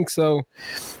don't think so,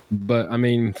 but I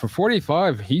mean for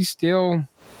 45, he's still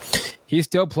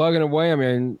plugging away. I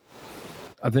mean,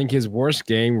 I think his worst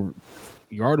game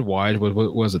yard wise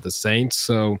was at the Saints.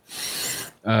 So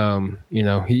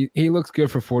he looks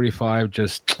good for 45.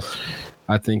 Just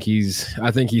I think he's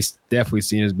definitely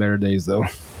seen his better days though.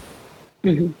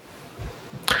 Mm-hmm.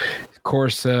 Of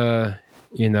course,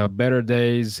 better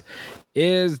days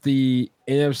is the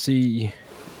NFC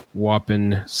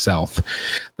whopping South.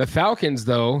 The Falcons,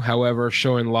 though, however,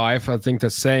 showing life. I think the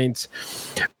Saints,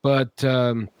 but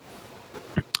another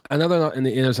in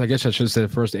the NFC. I guess I should say the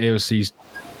first AFC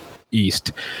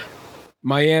East.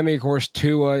 Miami, of course,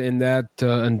 Tua in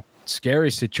that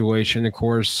scary situation. Of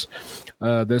course,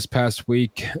 this past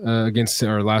week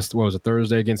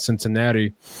Thursday against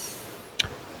Cincinnati.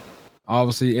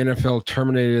 Obviously, NFL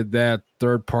terminated that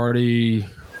third-party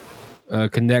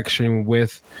connection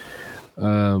with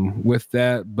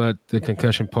that, but the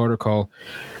concussion protocol.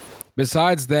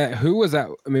 Besides that, who was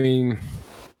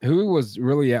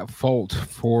really at fault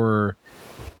for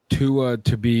Tua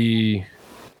to be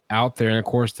out there? And of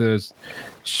course,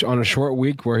 on a short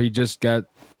week where he just got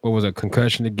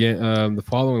concussion again the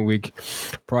following week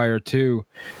prior to.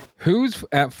 Who's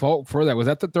at fault for that? Was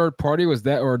that the third party? Was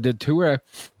that, or did Tua?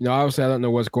 Obviously, I don't know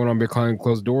what's going on behind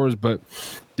closed doors, but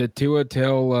did Tua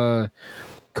tell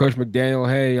Coach McDaniel,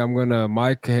 "Hey, I'm gonna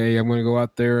go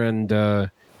out there and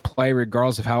play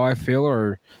regardless of how I feel,"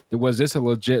 or was this a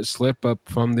legit slip up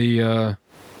from the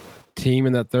team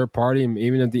and that third party, and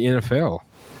even at the NFL?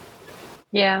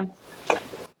 Yeah.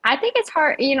 I think it's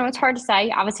hard, it's hard to say.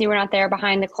 Obviously, we're not there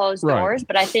behind the closed doors,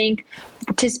 but I think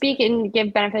to speak and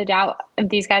give benefit of the doubt of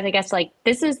these guys, I guess, like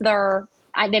this is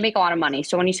they make a lot of money.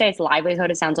 So when you say it's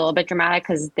livelihood, it sounds a little bit dramatic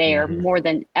because they are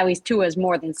at least Tua is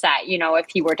more than set, if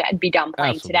he were to be done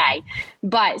playing today.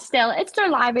 But still, it's their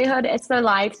livelihood. It's their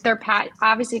life. They're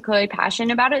obviously clearly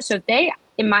passionate about it. So if they,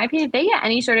 in my opinion, if they get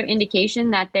any sort of indication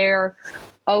that they're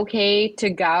okay to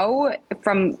go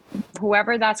from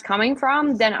whoever that's coming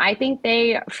from, then I think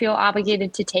they feel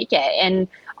obligated to take it and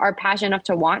are passionate enough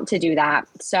to want to do that.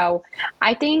 So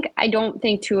I don't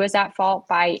think Tua is at fault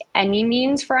by any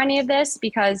means for any of this,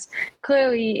 because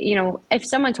clearly, if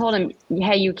someone told him,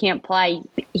 hey, you can't play,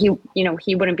 he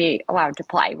wouldn't be allowed to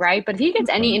play, right? But if he gets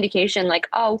any indication like,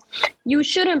 oh, you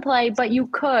shouldn't play, but you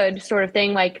could, sort of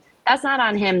thing, like that's not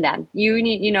on him then. You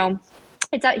need, he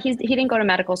didn't go to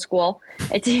medical school.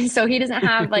 So he doesn't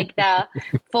have like the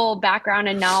full background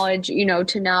and knowledge,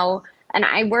 to know. And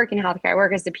I work in healthcare. I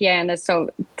work as the PA on this. So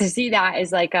to see that is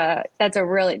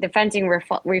the fencing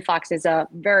reflex is a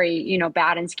very,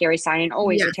 bad and scary sign and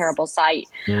always a terrible sight.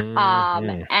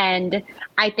 And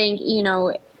I think,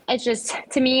 it's just,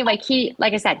 to me, like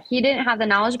I said, he didn't have the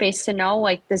knowledge base to know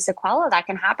like the sequela that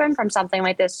can happen from something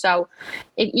like this. So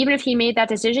even if he made that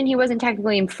decision, he wasn't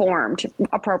technically informed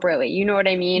appropriately. You know what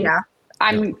I mean? Yeah.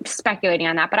 I'm speculating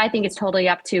on that, but I think it's totally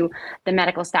up to the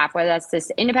medical staff, whether that's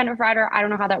this independent provider. I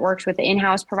don't know how that works with the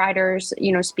in-house providers,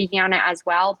 speaking on it as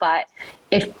well. But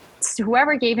if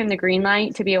whoever gave him the green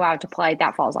light to be allowed to play,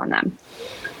 that falls on them.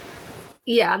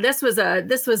 Yeah, this was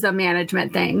a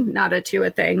management thing, not a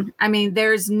Tua thing. I mean,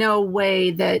 there's no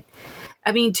way that.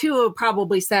 I mean, Tua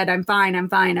probably said, I'm fine,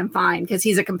 because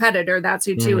he's a competitor. That's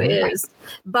who Tua is.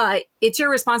 But it's your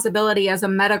responsibility as a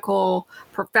medical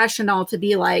professional to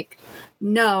be like,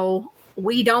 no,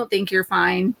 we don't think you're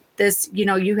fine. This,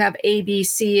 you have A, B,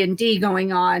 C, and D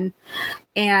going on.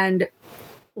 And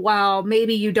well,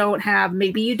 maybe you don't have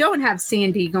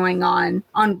C&D going on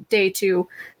day 2.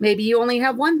 Maybe you only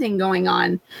have one thing going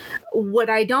on. What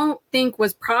I don't think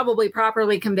was probably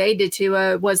properly conveyed to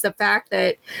Tua was the fact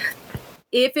that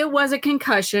if it was a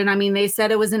concussion, I mean, they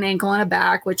said it was an ankle and a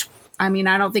back, which, I mean,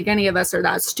 I don't think any of us are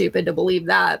that stupid to believe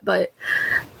that, but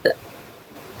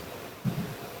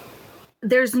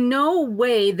there's no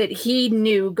way that he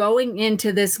knew going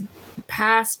into this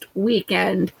past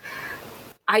weekend.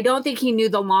 I don't think he knew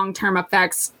the long-term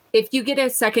effects. If you get a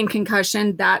second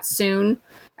concussion that soon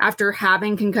after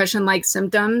having concussion-like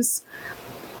symptoms,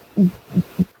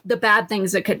 the bad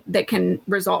things that can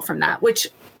result from that, which,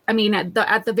 I mean, at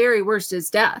the very worst is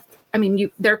death. I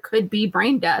mean, there could be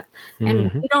brain death,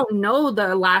 and we don't know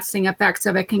the lasting effects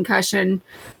of a concussion,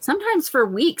 sometimes for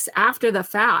weeks after the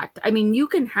fact. I mean,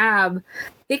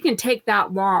 it can take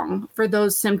that long for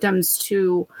those symptoms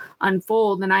to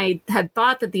unfold. And I had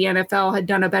thought that the NFL had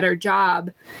done a better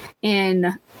job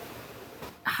in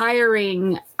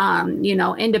hiring,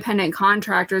 independent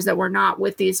contractors that were not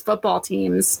with these football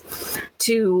teams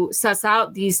to suss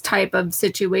out these type of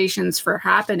situations for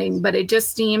happening. But it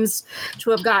just seems to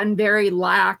have gotten very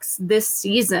lax this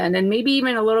season, and maybe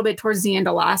even a little bit towards the end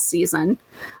of last season.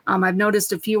 I've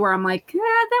noticed a few where I'm like,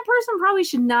 that person probably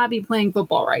should not be playing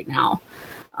football right now.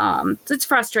 So it's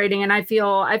frustrating, and I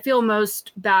feel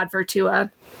most bad for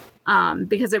Tua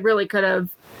because it really could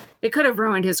have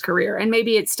ruined his career, and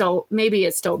maybe it still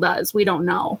does. We don't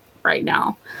know right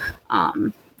now.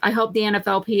 I hope the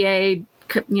NFLPA,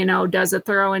 does a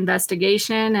thorough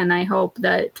investigation, and I hope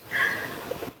that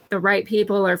the right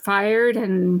people are fired,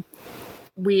 and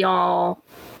we all,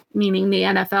 meaning the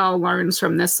NFL, learns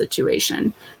from this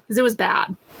situation because it was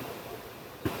bad.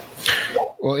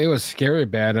 Well, it was scary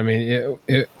bad. I mean,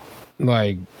 it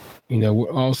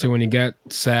also when he got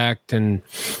sacked, and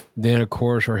then of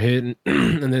course were hit,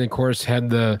 and then of course had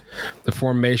the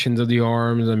formations of the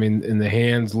arms. I mean, and the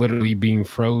hands literally being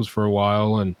froze for a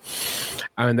while, and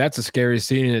I mean that's a scary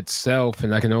scene in itself.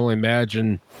 And I can only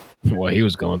imagine what he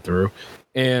was going through.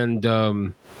 And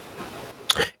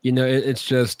it's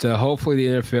just hopefully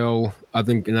the NFL. I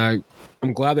think, and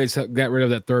I'm glad they got rid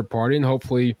of that third party, and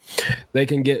hopefully they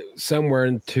can get somewhere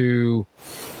into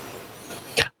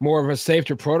more of a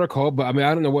safer protocol. But I mean,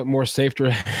 I don't know what more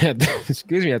safer at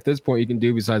this point you can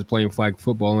do besides playing flag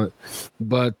football.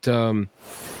 But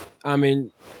I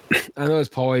mean, I know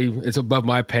it's above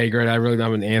my pay grade. I really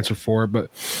don't have an answer for it.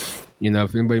 But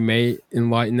if anybody may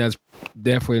enlighten us,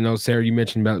 definitely know. Sarah, you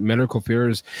mentioned about medical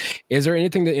fears. Is there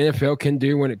anything the NFL can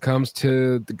do when it comes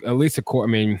to at least the court?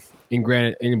 I mean, and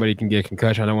granted, anybody can get a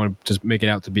concussion. I don't want to just make it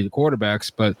out to be the quarterbacks,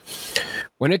 but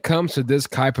when it comes to this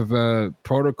type of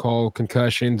protocol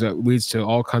concussions that leads to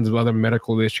all kinds of other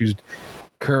medical issues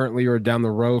currently or down the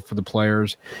road for the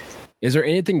players, is there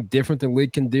anything different the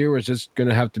league can do, or is just going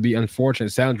to have to be unfortunate?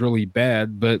 It sounds really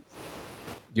bad, but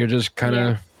you're just kind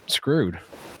of screwed.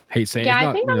 Hate saying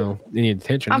it's not, any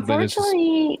intention.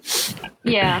 Unfortunately,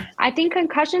 I think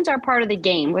concussions are part of the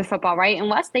game with football, right?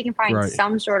 Unless they can find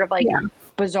some sort of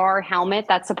bizarre helmet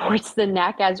that supports the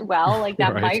neck as well, like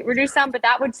that might reduce some, but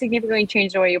that would significantly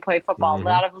change the way you play football. A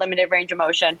lot of limited range of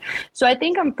motion. So I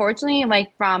think, unfortunately,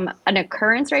 from an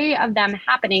occurrence rate of them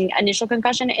happening, initial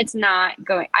concussion, it's not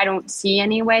going. I don't see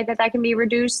any way that can be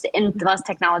reduced unless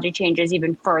technology changes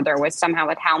even further with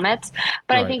helmets.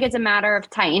 But I think it's a matter of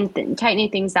tightening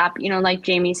things up. Like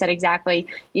Jamie said exactly.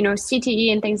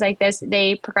 CTE and things like this,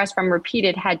 they progress from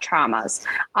repeated head traumas.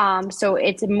 So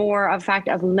it's more a fact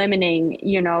of limiting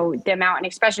the amount, and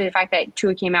especially the fact that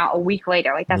Tua came out a week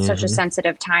later. That's such a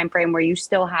sensitive time frame where you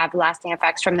still have lasting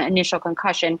effects from the initial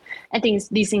concussion, and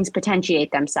these things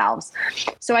potentiate themselves.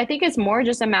 So I think it's more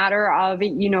just a matter of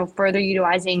further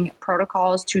utilizing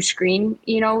protocols to screen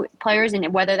players,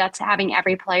 and whether that's having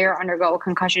every player undergo a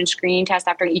concussion screening test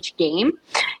after each game,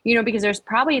 because there's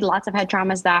probably lots of head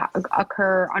traumas that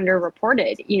occur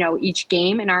underreported each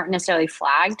game and aren't necessarily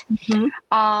flagged.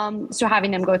 So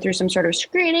having them go through some sort of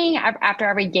screening after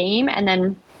every game, and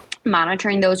then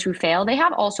monitoring those who fail. They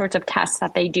have all sorts of tests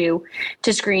that they do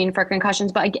to screen for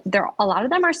concussions, but a lot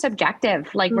of them are subjective,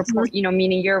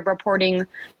 meaning you're reporting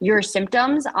your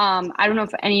symptoms. I don't know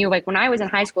if any of when I was in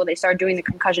high school, they started doing the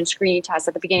concussion screening test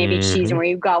at the beginning of each season where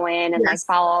you go in and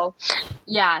follow.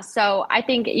 Yeah. So I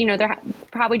think, they're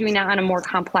probably doing that on a more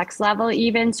complex level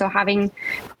even. So having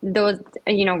those,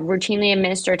 routinely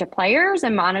administered to players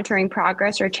and monitoring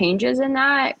progress or changes in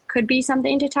that could be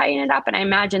something to tighten it up. And I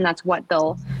imagine that's what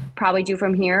they'll probably do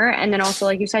from here. And then also,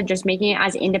 like you said, just making it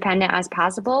as independent as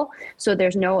possible. So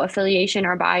there's no affiliation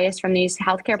or bias from these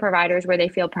healthcare providers where they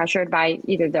feel pressured by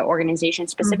either the organization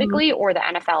specifically or the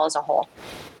NFL as a whole.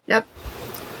 Yep.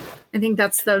 I think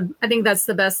that's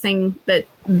the best thing that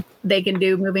they can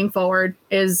do moving forward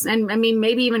is, and I mean,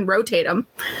 maybe even rotate them,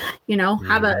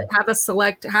 have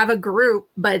a group,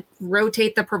 but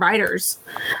rotate the providers.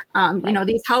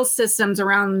 These health systems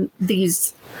around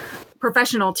these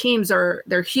professional teams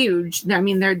they're huge. I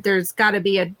mean, there's got to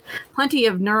be plenty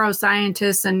of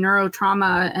neuroscientists and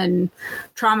neurotrauma and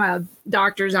trauma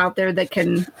doctors out there that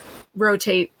can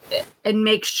rotate and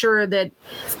make sure that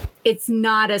it's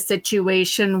not a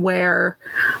situation where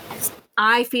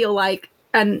I feel like,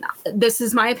 and this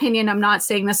is my opinion, I'm not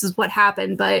saying this is what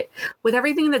happened, but with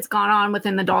everything that's gone on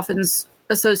within the Dolphins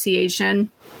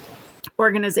Association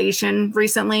organization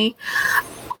recently,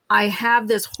 I have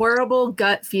this horrible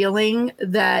gut feeling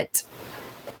that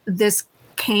this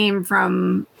came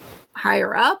from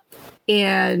higher up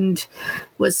and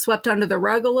was swept under the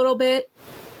rug a little bit.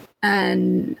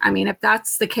 And I mean, if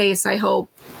that's the case, I hope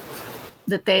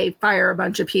that they fire a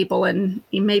bunch of people and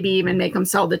maybe even make them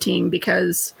sell the team,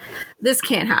 because this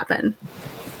can't happen.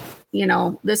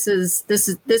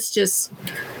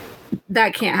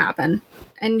 That can't happen.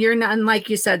 And you're not, and like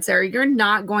you said, Sarah, you're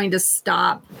not going to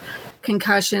stop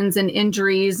concussions and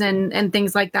injuries and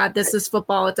things like that. This is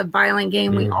football. It's a violent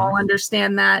game. We all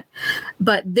understand that.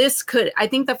 But I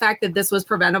think the fact that this was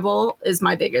preventable is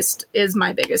my biggest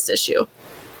issue.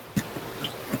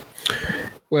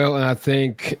 Well, and I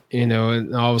think,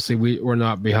 and obviously we're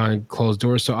not behind closed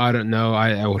doors, so I don't know.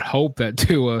 I would hope that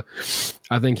Tua,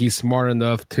 I think he's smart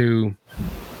enough to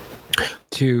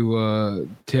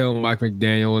tell Mike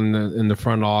McDaniel in the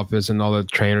front office and all the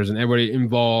trainers and everybody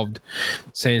involved,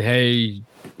 saying, "Hey,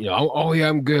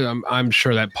 I'm good." I'm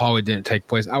sure that probably didn't take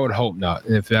place. I would hope not.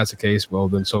 And if that's the case, well,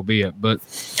 then so be it. But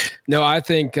no, I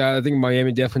think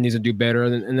Miami definitely needs to do better,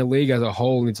 and the league as a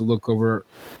whole needs to look over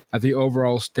at the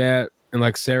overall stat. And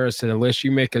like Sarah said, unless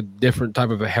you make a different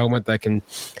type of a helmet that can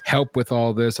help with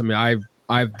all this, I mean,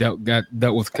 I've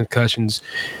dealt with concussions,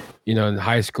 in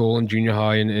high school and junior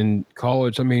high and in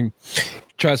college. I mean,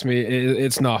 trust me,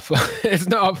 it's not fun. It's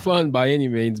not fun by any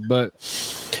means, but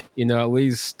at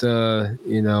least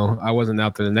I wasn't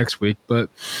out there the next week. But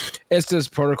it's this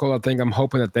protocol I think I'm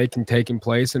hoping that they can take in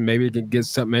place and maybe can get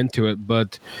something into it.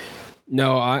 But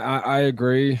no, I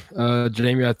agree,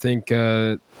 Jamie. I think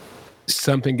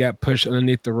something got pushed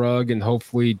underneath the rug, and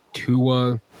hopefully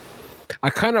Tua. I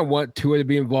kind of want Tua to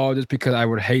be involved just because I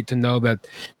would hate to know that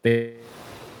they.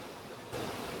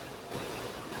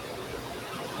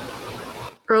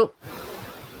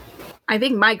 I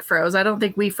think Mike froze. I don't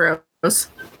think we froze.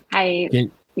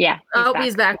 Yeah.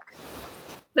 He's back.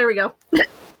 There we go.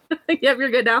 Yep, you're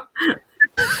good now.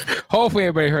 Hopefully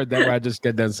everybody heard that what I just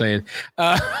got done saying.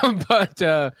 But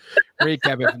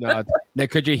recap if not. Now,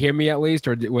 could you hear me at least,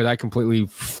 or was I completely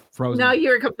frozen? No, you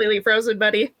were completely frozen,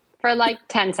 buddy. For like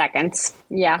 10 seconds.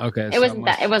 Yeah. Okay.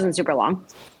 It wasn't super long.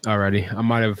 Alrighty. I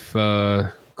might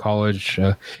have college.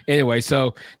 Anyway,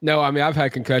 so no, I mean, I've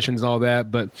had concussions and all that,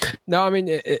 but no, I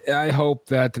mean, I hope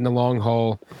that in the long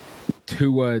haul,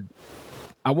 I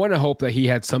want to hope that he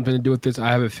had something to do with this.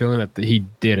 I have a feeling that he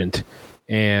didn't.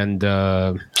 And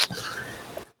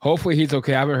hopefully he's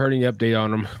okay. I haven't heard any update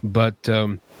on him, but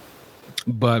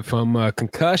from a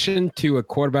concussion to a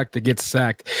quarterback that gets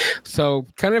sacked. So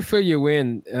kind of fill you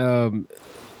in,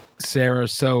 Sarah.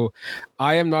 So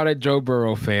I am not a Joe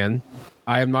Burrow fan.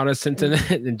 I am not a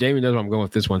Cincinnati, and Jamie knows where I'm going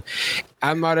with this one.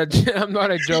 I'm not a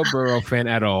Joe Burrow fan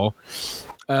at all.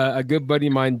 A good buddy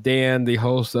of mine, Dan, the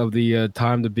host of the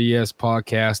Time to BS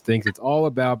podcast, thinks it's all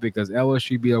about because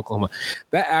LSU beat Oklahoma.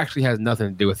 That actually has nothing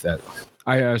to do with that.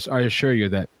 I assure you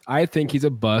that. I think he's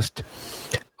a bust.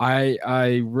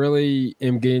 I really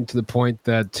am getting to the point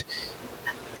that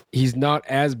he's not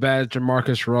as bad as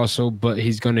Jamarcus Russell, but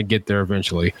he's going to get there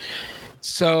eventually.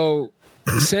 So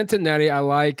Cincinnati, I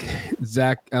like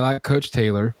Zach. I like Coach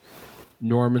Taylor,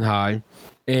 Norman High,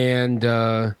 and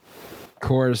of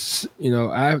course,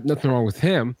 I have nothing wrong with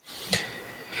him.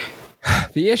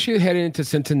 The issue heading into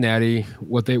Cincinnati,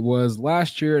 what it was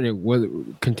last year, and it was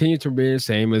continued to be the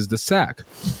same, is the sack.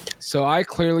 So I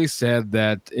clearly said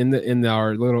that in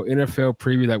our little NFL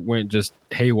preview that went just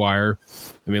haywire.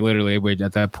 I mean, literally, everybody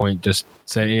at that point just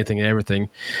said anything and everything.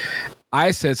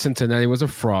 I said Cincinnati was a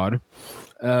fraud.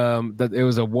 That it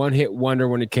was a one-hit wonder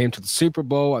when it came to the Super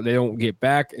Bowl. They don't get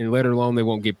back, and let alone they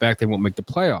won't get back. They won't make the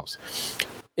playoffs.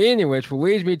 Anyway, which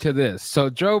leads me to this. So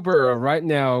Joe Burrow right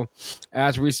now,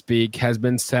 as we speak, has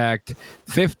been sacked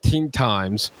 15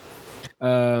 times.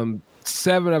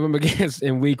 7 of them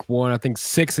in week 1. I think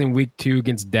 6 in week 2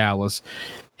 against Dallas.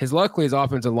 Luckily, his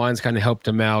offensive line's kind of helped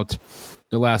him out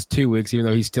the last 2 weeks, even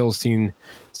though he's still seen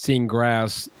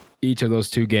grass each of those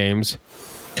 2 games.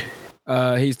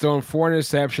 He's thrown 4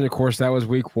 interceptions. Of course, that was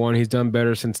week 1. He's done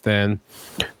better since then.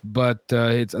 But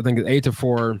I think it's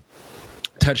 8-4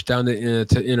 touchdown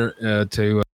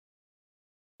to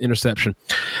interception.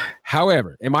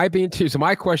 However, am I being too? So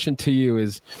my question to you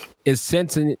is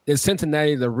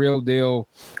Cincinnati the real deal,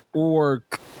 or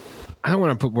I don't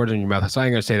want to put words in your mouth, so I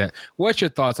ain't gonna say that. What's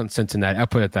your thoughts on Cincinnati? I'll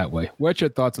put it that way. What's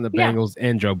your thoughts on the Bengals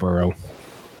and Joe Burrow?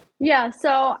 Yeah,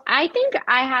 so I think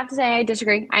I have to say I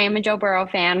disagree. I am a Joe Burrow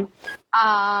fan.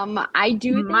 I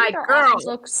do think their offense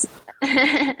looks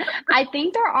I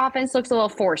think their offense looks a little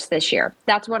forced this year.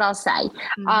 That's what I'll say.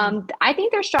 I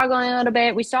think they're struggling a little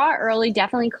bit. We saw it early,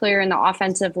 definitely clear in the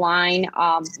offensive line.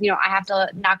 I have to,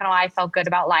 not gonna lie, I felt good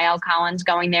about Lyle Collins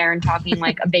going there and talking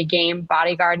like a big game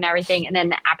bodyguard and everything, and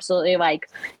then absolutely like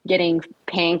getting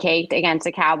pancaked against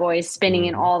the Cowboys, spinning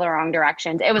in all the wrong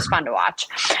directions. It was fun to watch.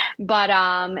 But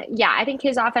I think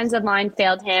his offensive line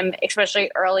failed him, especially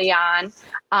early on.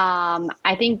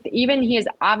 I think even he has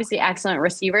obviously excellent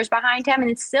receivers behind him, and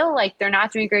it's still like they're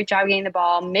not doing a great job getting the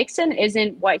ball. Mixon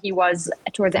isn't what he was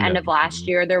towards the end of last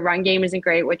year. Their run game isn't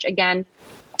great, which again,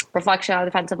 reflection on the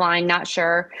defensive line, not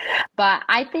sure. But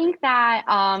I think that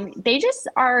they just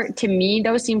are, to me,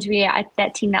 those seem to be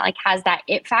that team that like has that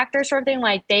it factor sort of thing.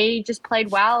 Like they just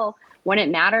played well when it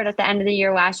mattered at the end of the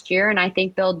year last year. And I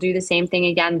think they'll do the same thing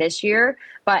again this year.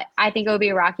 But I think it'll be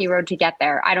a rocky road to get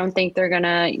there. I don't think they're going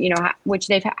to, which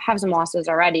they've have some losses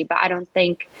already, but I don't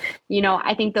think,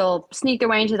 I think they'll sneak their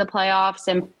way into the playoffs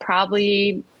and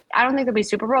probably, I don't think they'll be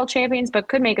Super Bowl champions, but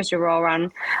could make a Super Bowl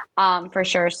run for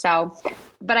sure. So,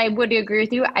 but I would agree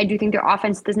with you. I do think their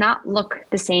offense does not look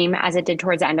the same as it did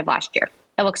towards the end of last year.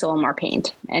 It looks a little more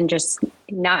pained and just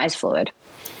not as fluid.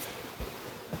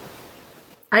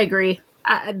 I agree.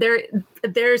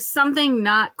 There's something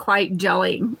not quite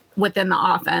gelling within the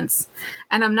offense,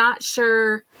 and I'm not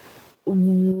sure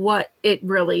what it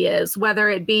really is. Whether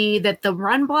it be that the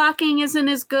run blocking isn't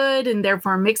as good, and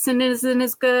therefore Mixon isn't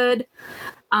as good.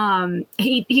 I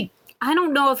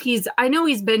don't know if I know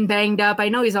he's been banged up. I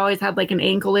know he's always had like an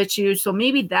ankle issue, so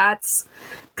maybe that's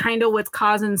kind of what's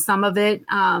causing some of it.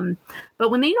 But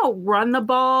when they don't run the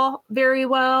ball very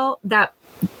well, that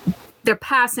their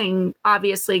passing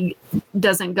obviously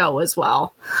doesn't go as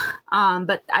well.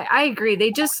 But I agree.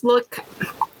 They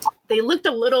looked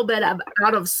a little bit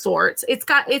out of sorts. It's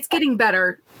getting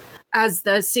better as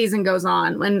the season goes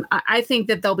on, and I think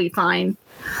that they'll be fine.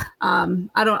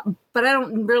 I don't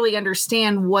really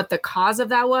understand what the cause of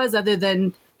that was, other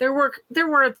than there were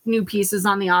new pieces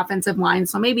on the offensive line.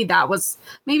 So maybe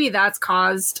that's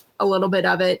caused a little bit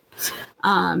of it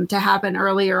to happen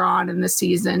earlier on in the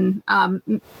season.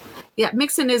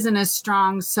 Mixon isn't as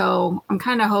strong, so I'm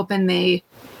kind of hoping they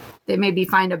maybe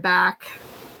find a back,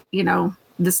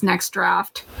 this next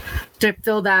draft to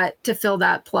fill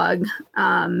that plug.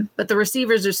 But the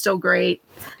receivers are still great.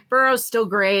 Burrow's still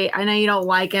great. I know you don't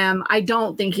like him. I do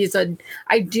not think he's a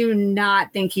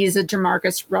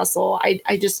Jamarcus Russell.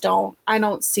 I just don't. I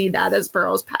don't see that as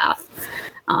Burrow's path.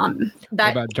 What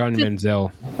about Johnny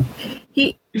Manziel?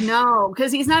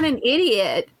 Because he's not an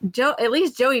idiot. At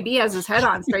least Joey B has his head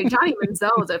on straight. Johnny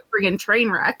Manziel is a friggin' train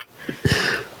wreck.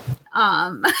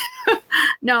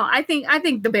 No, I think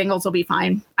the Bengals will be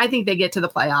fine. I think they get to the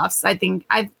playoffs. I think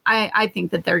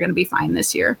that they're going to be fine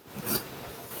this year.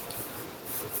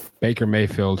 Baker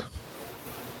Mayfield.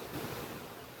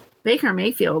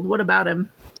 What about him?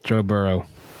 Joe Burrow.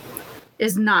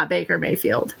 Is not Baker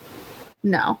Mayfield.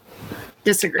 No.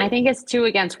 Disagree. I think it's 2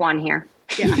 against 1 here.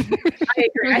 Yeah, I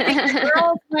agree. I think the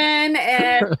girls win,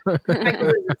 and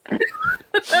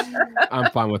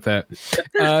I'm fine with that.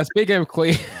 Speaking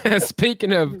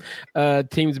of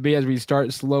teams B, as we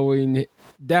start slowing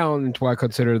down into what I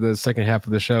consider the second half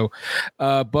of the show,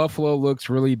 Buffalo looks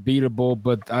really beatable,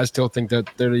 but I still think that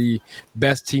they're the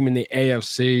best team in the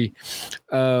AFC.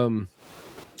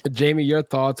 Jamie, your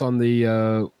thoughts on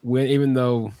the win, even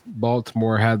though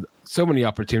Baltimore had so many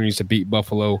opportunities to beat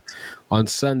Buffalo on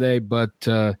Sunday, but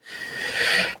I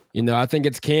think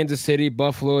it's Kansas City,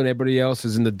 Buffalo, and everybody else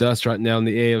is in the dust right now in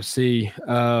the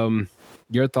AFC.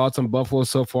 Your thoughts on Buffalo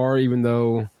so far, even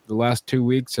though the last 2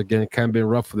 weeks, again, kind of been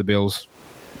rough for the Bills?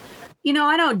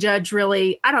 I don't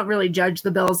really judge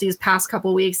the Bills these past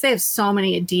couple of weeks. They have so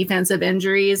many defensive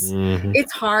injuries. Mm-hmm.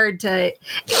 It's hard to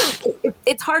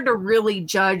really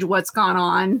judge what's gone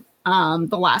on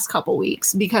the last couple of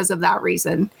weeks because of that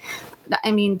reason.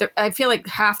 I mean, I feel like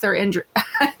half their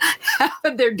half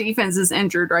of their defense is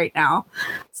injured right now.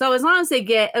 So as long as they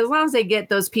get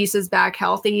those pieces back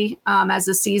healthy as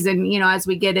the season, as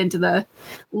we get into the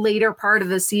later part of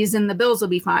the season, the Bills will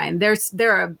be fine. They're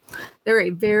a very,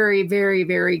 very,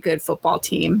 very good football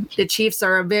team. The Chiefs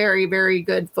are a very, very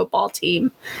good football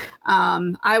team.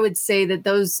 I would say that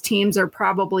those teams are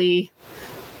probably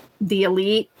the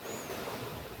elite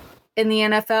in the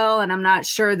NFL, and I'm not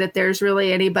sure that there's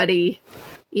really anybody,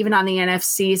 even on the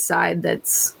NFC side,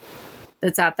 that's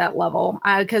at that level,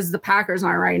 because the Packers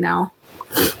aren't right now.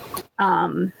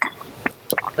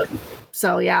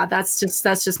 So yeah, that's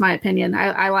just my opinion.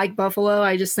 I like Buffalo.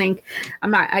 I just think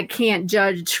I can't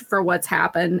judge for what's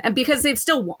happened, and because they've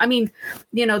still,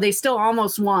 they still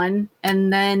almost won,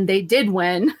 and then they did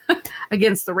win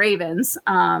against the Ravens.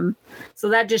 So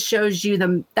that just shows you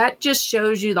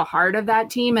the heart of that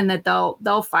team, and that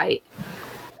they'll fight.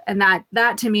 And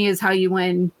that to me is how you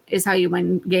win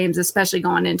games, especially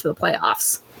going into the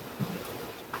playoffs.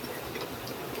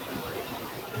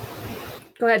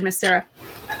 Go ahead, Miss Sarah.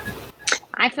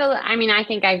 I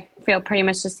think I feel pretty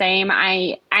much the same.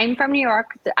 I'm from New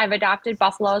York. I've adopted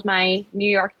Buffalo as my New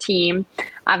York team.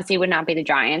 Obviously, it would not be the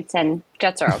Giants, and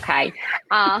Jets are okay.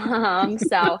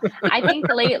 So I think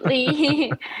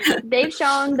lately they've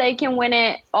shown they can win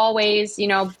it always,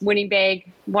 winning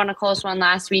big, won a close one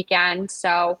last weekend.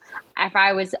 So if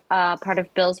I was part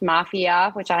of Bills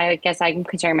Mafia, which I guess I can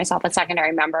consider myself a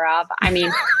secondary member of, I'm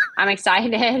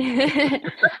excited.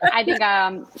 I think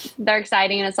they're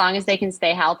exciting, and as long as they can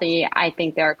stay healthy, I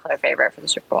think they're a clear favorite for the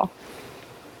Super Bowl.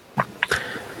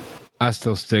 I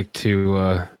still stick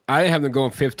to I have them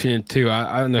going 15-2.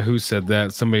 I don't know who said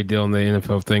that. Somebody did on the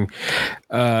NFL thing.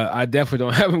 I definitely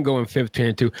don't have them going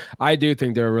 15-2. I do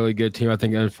think they're a really good team. I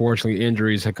think unfortunately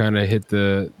injuries have kind of hit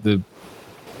them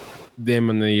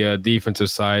on the defensive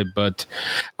side, but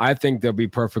I think they'll be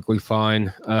perfectly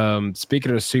fine.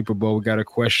 Speaking of Super Bowl, we got a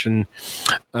question.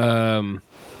 Come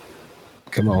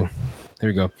on. There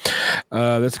we go.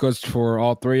 This goes for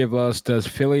all three of us. Does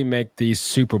Philly make the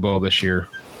Super Bowl this year?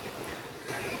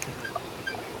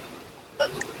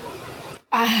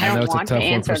 I don't want to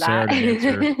answer that.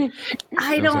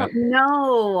 I don't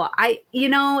know.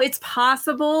 It's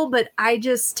possible, but I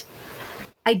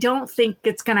don't think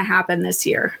it's going to happen this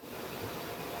year.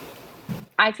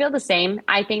 I feel the same.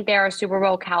 I think they're a Super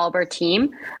Bowl caliber team,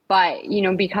 but,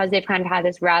 because they've kind of had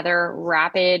this rather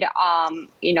rapid,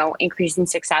 increase in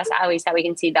success, at least that we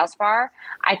can see thus far,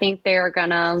 I think they're going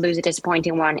to lose a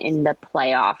disappointing one in the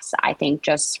playoffs. I think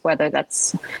just whether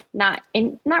that's not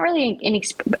really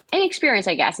inexperience,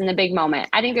 I guess, in the big moment.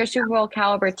 I think they're a Super Bowl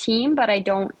caliber team, but I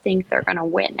don't think they're going to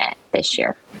win it this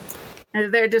year.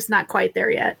 They're just not quite there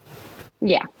yet.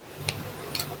 Yeah.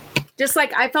 Just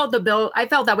like I felt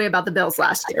that way about the Bills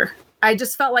last year. I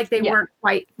just felt like they weren't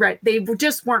quite right. They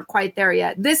just weren't quite there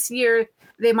yet. This year,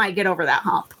 they might get over that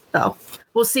hump, though.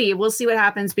 We'll see. We'll see what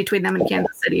happens between them and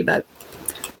Kansas City, but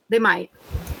they might.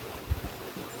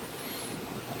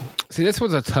 See, this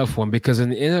was a tough one because in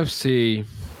the NFC,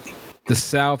 the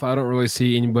South, I don't really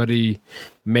see anybody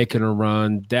making a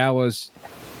run. Dallas,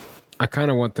 I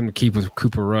kind of want them to keep with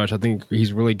Cooper Rush. I think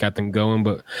he's really got them going,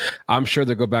 but I'm sure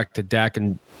they'll go back to Dak,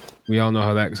 and we all know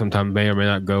how that sometimes may or may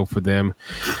not go for them.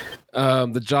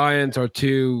 The Giants are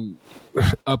too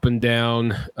up and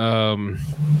down.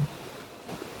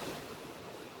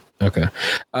 Okay.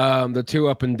 The two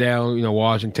up and down,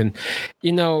 Washington.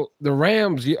 The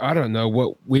Rams, I don't know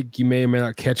what week you may or may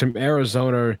not catch them.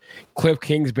 Arizona, Cliff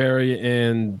Kingsbury,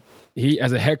 and he,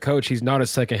 as a head coach, he's not a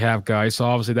second half guy. So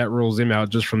obviously that rules him out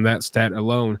just from that stat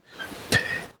alone.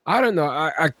 I don't know.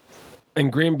 I in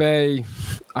Green Bay,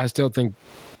 I still think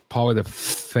probably the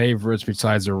favorites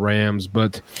besides the Rams,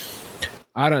 but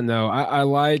I don't know. I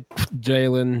like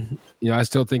Jalen. I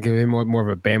still think of him more of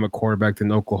a Bama quarterback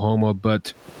than Oklahoma,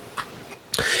 but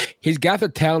he's got the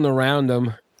talent around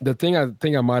him. The thing I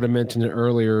think I might have mentioned it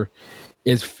earlier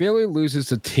is Philly loses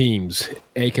to teams,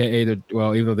 a.k.a.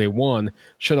 even though they won,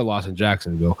 should have lost in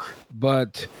Jacksonville.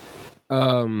 But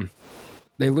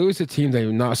they lose to teams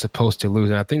they're not supposed to lose.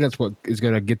 And I think that's what is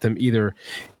going to get them either,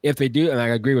 if they do, and I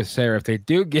agree with Sarah, if they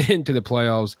do get into the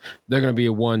playoffs, they're going to be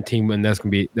a one team, and that could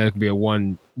be a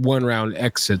one round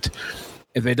exit.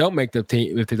 If they don't make the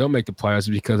playoffs, it's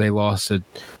because they lost to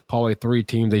probably three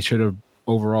teams they should have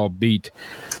overall beat.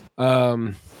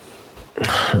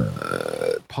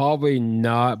 Probably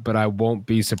not, but I won't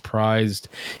be surprised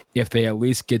if they at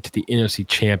least get to the NFC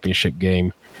Championship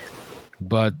game.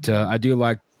 But I do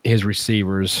like his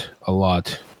receivers a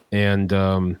lot, and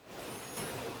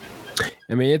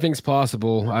I mean, anything's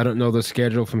possible. I don't know the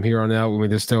schedule from here on out. I mean,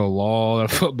 there's still a lot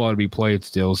of football to be played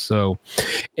still, so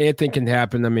anything can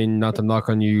happen. I mean, not to knock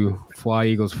on you, Fly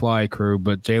Eagles Fly crew,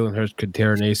 but Jalen Hurts could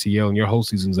tear an ACL and your whole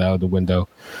season's out of the window.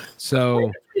 So, Why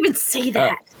did you even say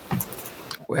that?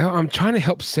 Well, I'm trying to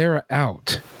help Sarah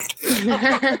out.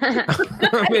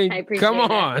 I mean, come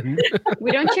on.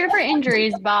 We don't cheer for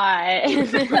injuries, but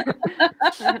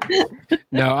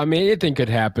No, I mean, anything could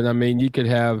happen. I mean, you could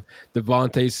have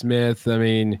Devontae Smith. I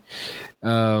mean,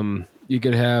 you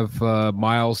could have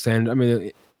Miles Sanders. I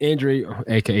mean, injury,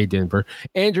 aka Denver.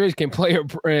 Injuries can play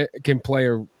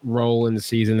a role in the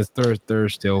season.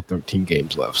 There's still 13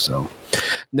 games left. So,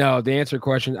 no, to answer your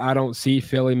question, I don't see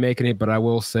Philly making it, but I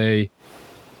will say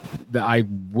that I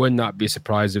would not be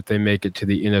surprised if they make it to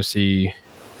the NFC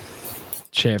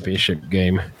Championship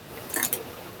game.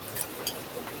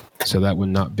 So that would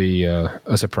not be a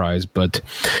surprise. But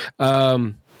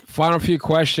final few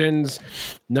questions.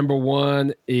 Number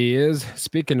one is,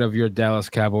 speaking of your Dallas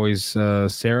Cowboys,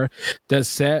 Sarah,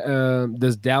 does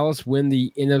Dallas win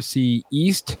the NFC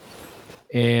East?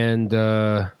 And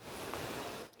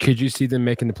could you see them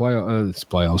making the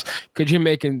playoffs?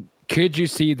 Could you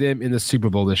see them in the Super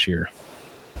Bowl this year?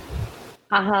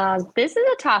 This is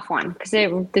a tough one because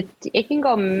it can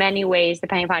go many ways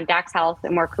depending upon Dak's health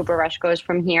and where Cooper Rush goes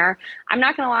from here. I'm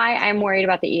not going to lie. I'm worried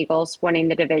about the Eagles winning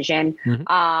the division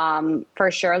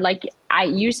for sure. Like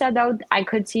you said, though, I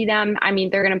could see them. I mean,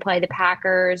 they're going to play the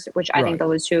Packers, which I think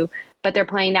those two, but they're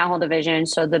playing that whole division.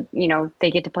 So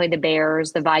they get to play the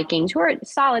Bears, the Vikings, who are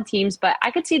solid teams, but I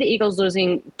could see the Eagles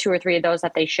losing 2 or 3 of those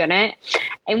that they shouldn't.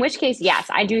 In which case, yes,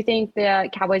 I do think the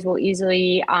Cowboys will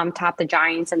easily top the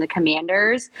Giants and the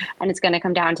Commanders, and it's going to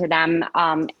come down to them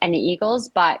and the Eagles.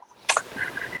 But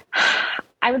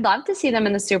I would love to see them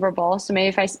in the Super Bowl. So maybe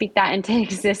if I speak that into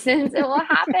existence, it will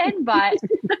happen. But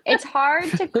it's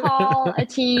hard to call a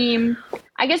team.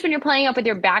 I guess when you're playing up with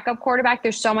your backup quarterback,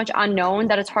 there's so much unknown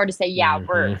that it's hard to say,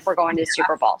 we're going to the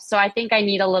Super Bowl. So I think I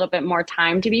need a little bit more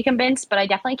time to be convinced, but I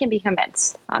definitely can be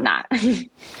convinced on that.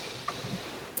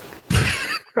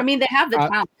 I mean, they have the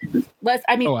talent.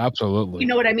 Oh, absolutely. You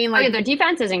know what I mean? Like their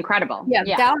defense is incredible. Yeah,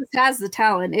 Dallas has the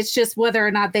talent. It's just whether or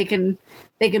not they can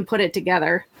put it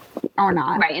together or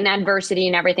not. Right, and adversity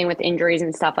and everything with injuries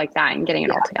and stuff like that and getting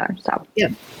it all together. So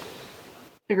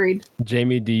agreed.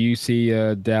 Jamie, do you see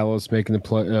Dallas making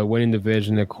the winning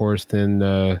division, of course,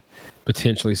 then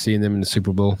potentially seeing them in the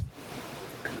Super Bowl?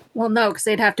 Well, no, because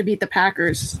they'd have to beat the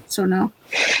Packers. So no.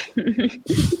 I'm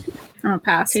gonna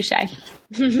pass. Touche. I'm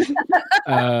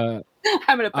gonna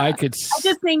pass. I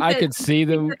just think I could see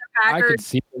them. I could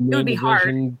see them. It would be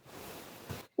hard.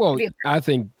 Well, I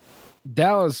think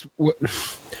Dallas.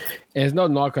 There's no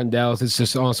knock on Dallas. It's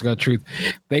just honest God truth.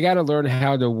 They got to learn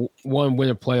how to win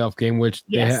a playoff game, which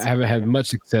they haven't had much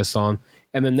success on.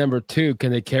 And then number 2,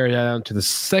 can they carry that on to the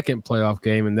second playoff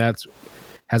game? And that's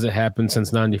hasn't happened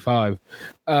since '95.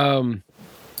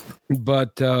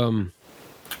 But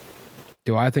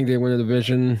do I think they win the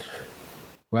division?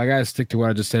 Well, I got to stick to what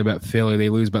I just said about Philly. They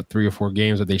lose about 3 or 4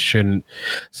 games that they shouldn't.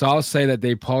 So I'll say that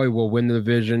they probably will win the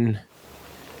division.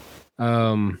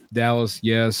 Dallas,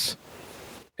 yes.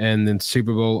 And then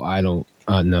Super Bowl, I don't.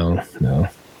 No.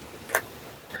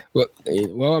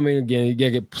 Well, I mean, again, you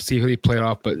gotta see who they play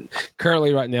off, but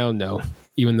currently, right now, no.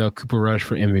 Even though Cooper Rush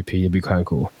for MVP, it'd be kind of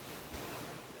cool.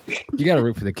 You got to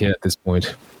root for the kid at this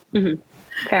point. Mm-hmm.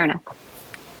 Fair enough.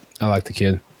 I like the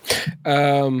kid.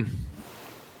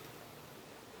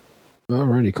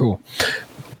 Alrighty, cool.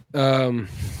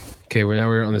 Okay,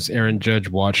 we're on this Aaron Judge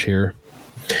watch here.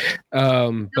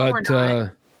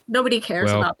 Nobody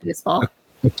cares about baseball.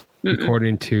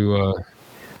 According to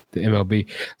the MLB.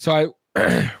 So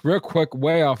I real quick,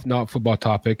 way off not football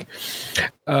topic.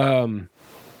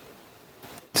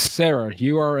 Sarah,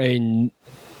 you are a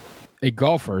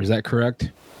golfer, is that correct?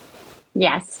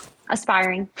 Yes.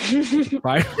 Aspiring.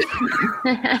 Right.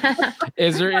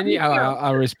 Is there any I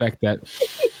respect that.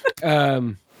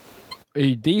 Are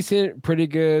you decent, pretty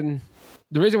good?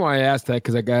 The reason why I asked that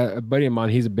because I got a buddy of mine,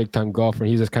 he's a big time golfer, and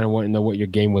he's just kind of wanting to know what your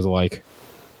game was like.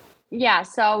 Yeah,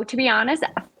 so to be honest,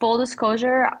 full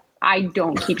disclosure, I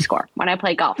don't keep score when I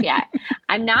play golf yet.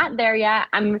 I'm not there yet.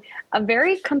 I'm a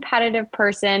very competitive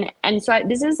person. And so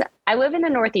I live in the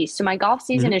Northeast. So my golf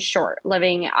season is short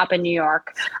living up in New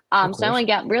York. So I only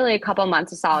get really a couple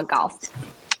months of solid golf.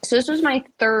 So this was my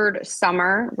 3rd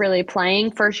summer really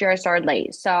playing. First year I started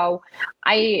late. So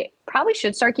I probably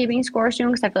should start keeping score soon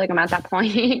because I feel like I'm at that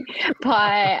point.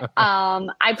 But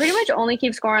I pretty much only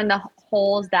keep score on the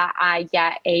holes that I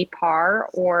get a par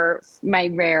or my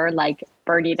rare like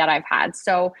birdie that I've had.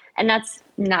 So, and that's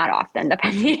not often,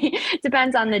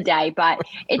 depends on the day, but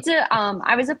it's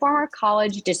I was a former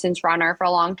college distance runner for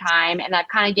a long time, and I've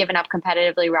kind of given up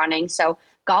competitively running. So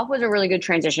golf was a really good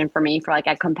transition for me for like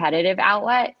a competitive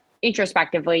outlet,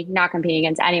 introspectively, not competing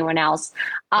against anyone else.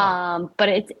 But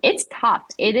it's tough.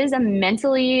 It is a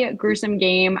mentally gruesome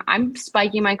game. I'm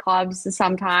spiking my clubs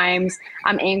sometimes.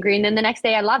 I'm angry, and then the next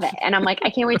day I love it, and I'm like,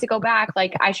 I can't wait to go back.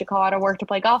 Like, I should call out of work to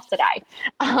play golf today.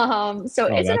 So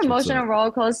it's an emotional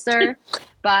roller coaster,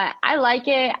 but I like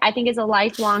it. I think it's a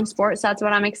lifelong sport, so that's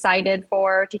what I'm excited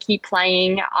for, to keep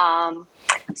playing.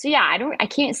 So yeah, I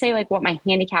can't say like what my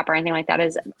handicap or anything like that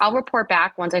is. I'll report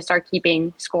back once I start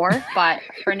keeping score. But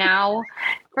for now,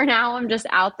 I'm just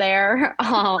out there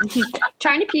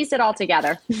trying to piece it all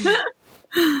together.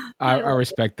 I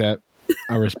respect that.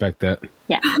 I respect that.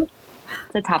 Yeah,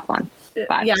 it's a tough one.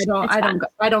 But yeah,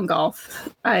 I don't golf.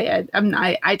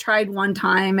 I tried one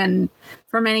time, and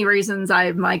for many reasons,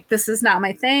 I'm like, this is not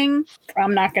my thing.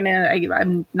 I'm not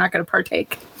gonna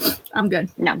partake. I'm good.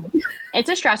 No, it's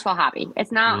a stressful hobby.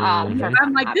 It's not.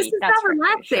 I'm like, this is not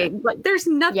relaxing. Sure. Like, there's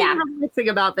nothing relaxing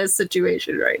about this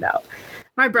situation right now.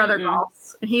 My brother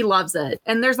golfs, and he loves it.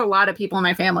 And there's a lot of people in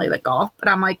my family that golf, but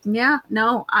I'm like, yeah,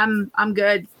 no, I'm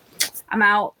good. I'm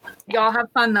out. Y'all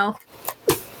have fun though.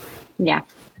 Yeah.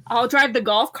 I'll drive the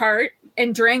golf cart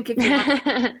and drink if you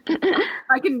want.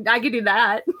 I can do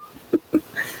that.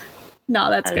 No,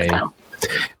 that's good.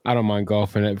 I don't mind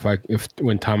golfing if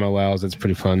when time allows. It's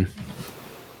pretty fun.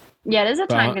 Yeah, it is a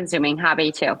time-consuming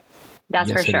hobby too. That's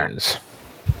for sure. It is.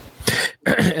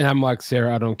 And I'm like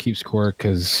Sarah. I don't keep score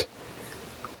because,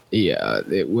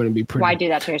 it wouldn't be pretty. Why do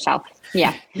that to yourself?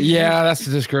 Yeah. Yeah, that's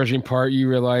the discouraging part. You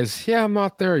realize, I'm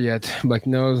not there yet. I'm like,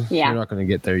 no, you're not going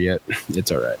to get there yet.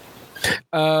 It's all right.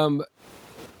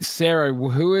 Sarah,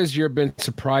 who has your been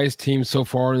surprise team so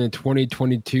far in the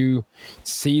 2022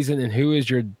 season, and who is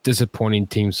your disappointing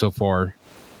team so far?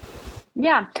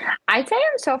 Yeah, I'd say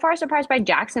I'm so far surprised by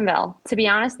Jacksonville. To be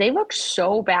honest, they looked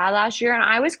so bad last year, and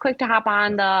I was quick to hop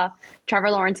on the Trevor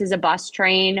Lawrence is a bust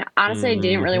train. Honestly, I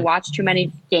didn't really watch too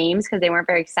many games because they weren't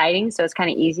very exciting, so it's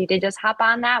kind of easy to just hop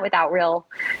on that without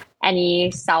any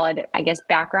solid, I guess,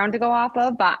 background to go off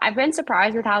of. But I've been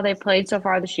surprised with how they've played so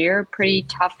far this year. Pretty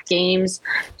tough games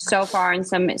so far and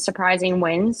some surprising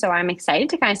wins. So I'm excited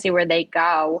to kind of see where they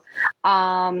go.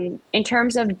 In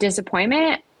terms of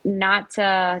disappointment,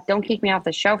 don't kick me off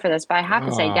the show for this, but I have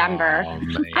to say Denver.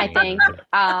 I think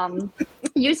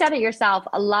you said it yourself,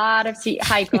 a lot of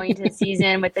hype going into the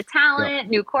season with the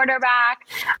talent, new quarterback.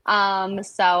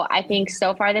 So I think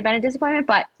so far they've been a disappointment,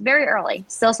 but very early,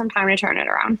 still some time to turn it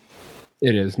around.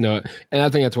 It is. No, and I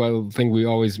think that's why I think we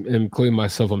always, including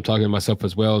myself, I'm talking to myself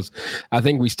as well, is I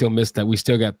think we still missed that. We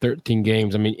still got 13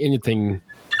 games. I mean, anything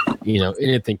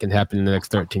can happen in the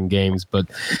next 13 games. But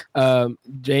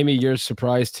Jamie, your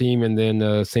surprise team, and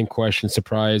then same question,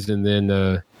 surprise, and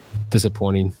then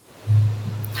disappointing.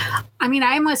 I mean,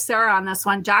 I'm with Sarah on this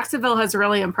one. Jacksonville has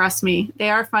really impressed me. They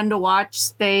are fun to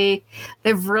watch. They've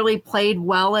really played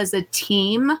well as a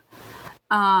team.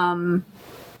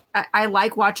 I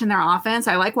like watching their offense.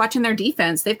 I like watching their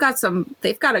defense. They've got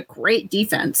a great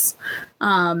defense.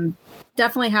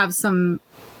 Definitely have some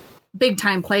big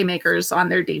time playmakers on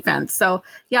their defense. So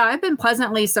yeah, I've been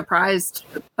pleasantly surprised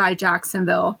by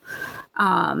Jacksonville.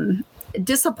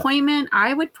 Disappointment,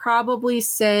 I would probably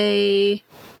say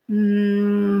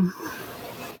maybe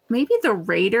the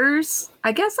Raiders.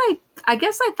 I guess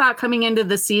I thought coming into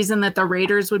the season that the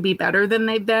Raiders would be better than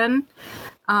they've been.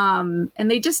 And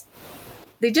they just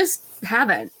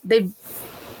haven't. They've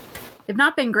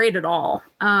not been great at all.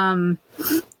 I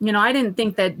didn't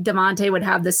think that Devontae would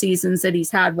have the seasons that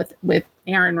he's had with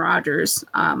Aaron Rodgers,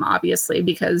 obviously,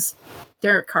 because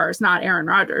Derek Carr is not Aaron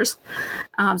Rodgers.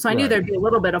 So I knew there'd be a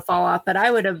little bit of fall off, but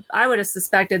I would have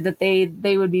suspected that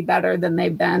they would be better than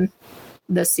they've been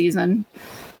this season.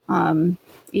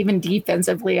 Even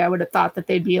defensively, I would have thought that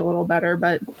they'd be a little better,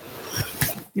 but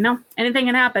anything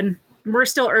can happen. We're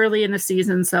still early in the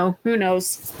season, so who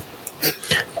knows?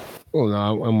 Well,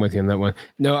 no, I'm with you on that one.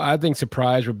 No, I think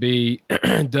surprise would be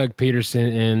Doug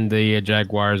Peterson and the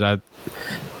Jaguars. I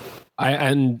got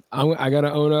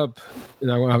to own up.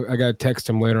 I got to text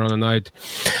him later on the night.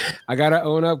 I got to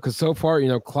own up because so far,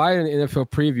 Clyde in the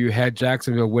NFL preview had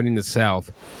Jacksonville winning the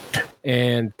South,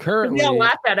 and currently we all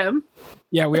laughed at him.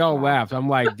 Yeah, we all laughed. I'm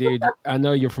like, dude, I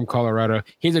know you're from Colorado.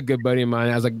 He's a good buddy of mine.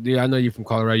 I was like, dude, I know you're from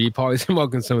Colorado. You probably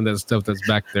smoking some of that stuff that's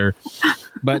back there.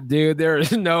 But, dude, there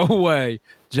is no way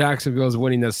Jacksonville's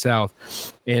winning the South.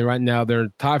 And right now they're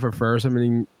tied for first. I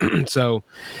mean, so,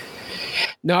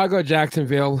 no, I go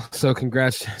Jacksonville. So,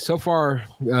 congrats. So far,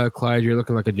 Clyde, you're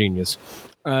looking like a genius.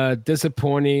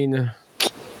 Disappointing.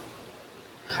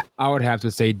 I would have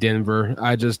to say Denver.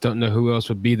 I just don't know who else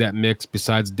would be that mix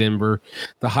besides Denver.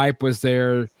 The hype was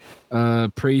there,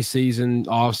 preseason,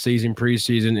 off-season,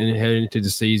 preseason, and heading into the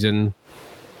season.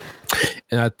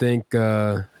 And I think,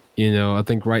 I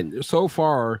think right so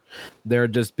far they're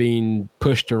just being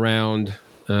pushed around.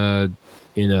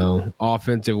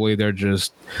 Offensively, they're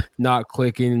just not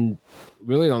clicking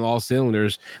really on all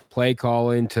cylinders, play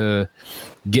calling to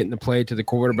getting the play to the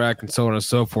quarterback and so on and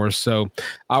so forth. So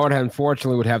I would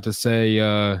have to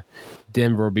say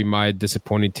Denver would be my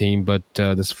disappointing team, but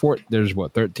there's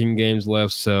 13 games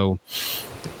left. So,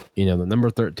 the number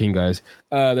 13 guys,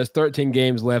 there's 13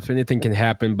 games left. Anything can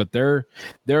happen, but their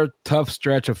tough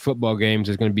stretch of football games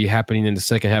is going to be happening in the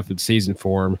second half of the season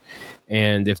for them.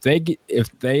 And if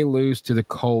they lose to the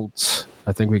Colts,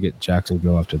 I think we get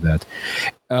Jacksonville after that.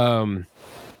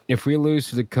 If we lose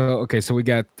to the Colts, okay, so we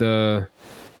got the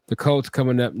Colts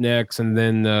coming up next, and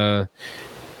then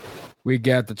we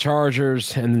got the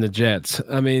Chargers and then the Jets.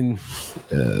 I mean,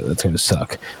 that's going to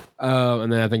suck.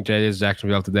 And then I think Jay is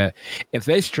Jacksonville after that. If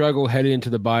they struggle heading into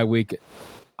the bye week,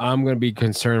 I'm going to be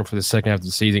concerned for the second half of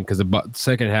the season because the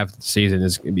second half of the season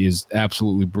is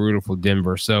absolutely brutal for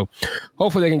Denver. So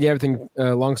hopefully they can get everything,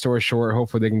 long story short,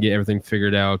 hopefully they can get everything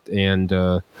figured out, and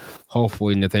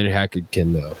hopefully Nathaniel Hackett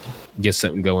can get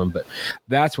something going. But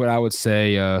that's what I would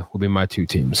say will be my two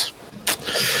teams.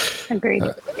 Agreed.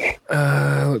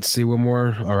 Let's see, one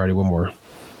more. Alrighty, one more.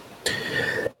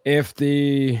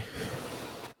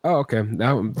 Okay.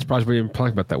 That's probably even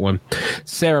talking about that one.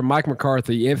 Sarah, Mike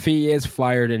McCarthy, if he is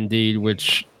fired indeed,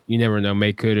 which you never know,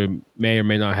 may or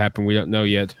may not happen. We don't know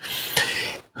yet.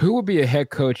 Who would be a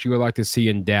head coach you would like to see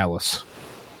in Dallas?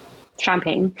 Sean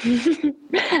Payton.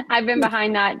 I've been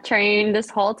behind that train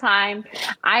this whole time.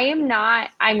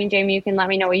 Jamie, you can let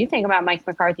me know what you think about Mike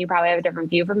McCarthy. You probably have a different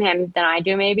view from him than I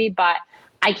do, maybe, but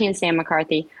I can't stand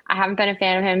McCarthy. I haven't been a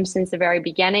fan of him since the very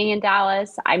beginning in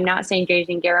Dallas. I'm not saying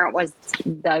Jason Garrett was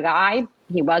the guy.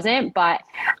 He wasn't, but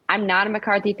I'm not a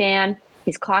McCarthy fan.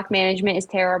 His clock management is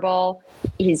terrible.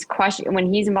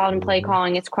 When he's involved in play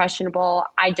calling, it's questionable.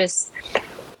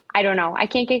 I don't know. I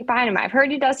can't get behind him. I've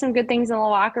heard he does some good things in the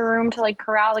locker room to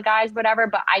corral the guys, whatever,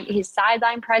 but his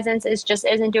sideline presence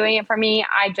isn't doing it for me.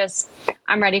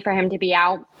 I'm ready for him to be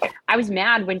out. I was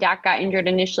mad when Dak got injured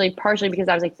initially, partially because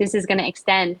I was like, this is going to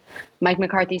extend Mike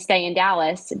McCarthy's stay in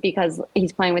Dallas because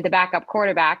he's playing with the backup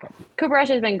quarterback. Cooper Rush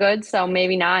has been good, so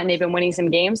maybe not, and they've been winning some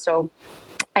games, so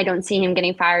I don't see him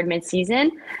getting fired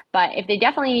midseason. But if they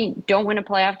definitely don't win a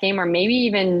playoff game or maybe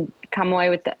even come away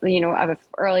with of an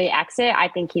early exit, I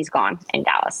think he's gone in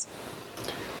Dallas.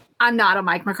 I'm not a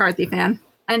Mike McCarthy fan.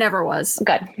 I never was.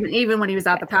 Good. Even when he was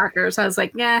at the Packers, I was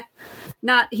like,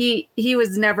 he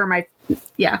was never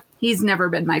he's never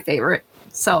been my favorite.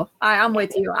 So I'm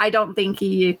with you. I don't think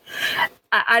he's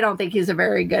a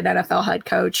very good NFL head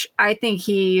coach. I think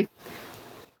he,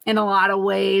 in a lot of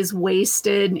ways,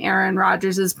 wasted Aaron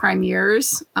Rodgers' prime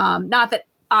years. Not that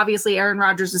obviously Aaron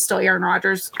Rodgers is still Aaron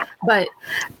Rodgers, but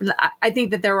I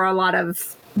think that there were a lot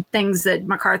of things that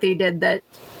McCarthy did that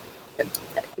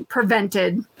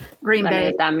prevented Green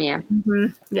Bay. Mm-hmm.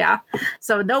 Yeah.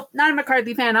 So nope, not a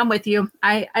McCarthy fan. I'm with you.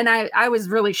 I was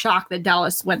really shocked that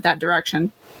Dallas went that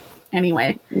direction.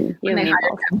 Anyway, when they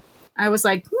hired him, I was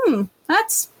like,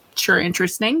 that's sure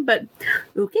interesting, but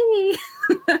okay.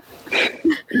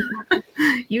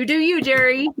 You do you,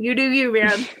 Jerry. You do you,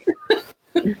 man.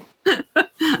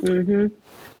 Mm-hmm.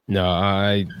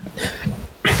 No,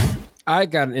 I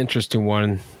got an interesting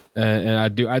one, and I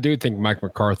do think Mike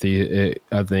McCarthy.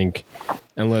 I think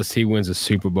unless he wins a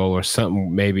Super Bowl or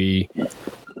something, maybe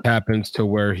happens to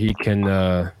where he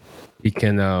can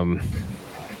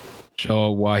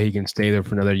show why he can stay there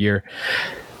for another year.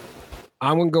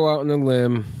 I'm gonna go out on a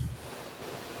limb,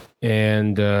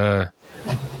 and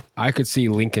I could see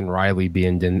Lincoln Riley be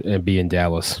in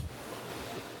Dallas.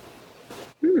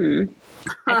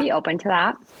 I'd be open to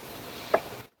that.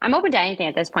 I'm open to anything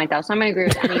at this point, though, so I'm going to agree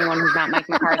with anyone who's not Mike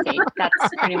McCarthy. That's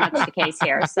pretty much the case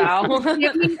here. So whatever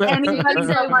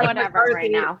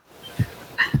right now.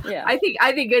 Yeah, I think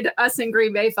us in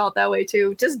Green Bay felt that way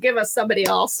too. Just give us somebody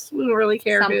else. We don't really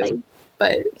care who,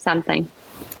 but something.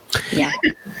 Yeah.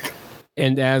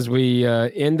 And as we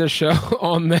end the show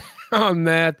on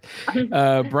that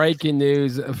breaking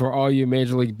news for all you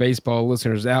Major League Baseball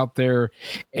listeners out there,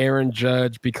 Aaron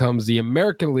Judge becomes the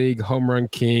American League home run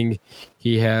king.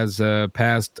 He has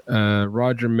passed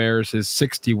Roger Maris's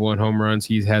 61 home runs.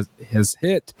 He has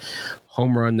hit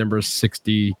home run number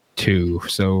 62.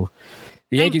 So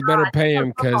the Yankees better pay him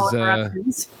because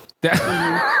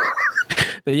the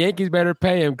Yankees better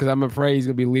pay him because I'm afraid he's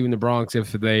going to be leaving the Bronx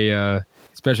if they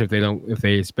especially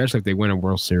if they win a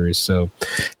World Series. So,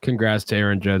 congrats to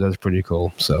Aaron Judge. That's pretty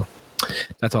cool. So,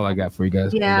 that's all I got for you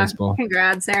guys. Yeah, baseball.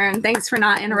 congrats, Aaron. Thanks for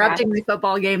not interrupting the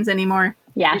football games anymore.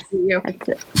 Yes,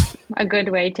 that's a good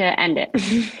way to end it.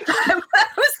 I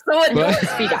was so annoyed.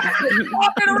 Speak up.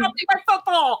 Stop interrupting my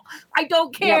football. I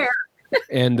don't care. Yep.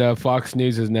 And Fox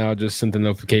News has now just sent the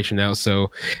notification out.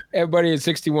 So everybody, a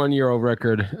 61-year-old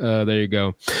record. There you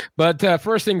go. But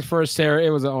first things first, Sarah, it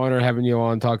was an honor having you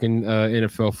on talking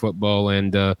NFL football.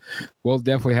 And we'll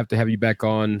definitely have to have you back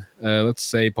on, let's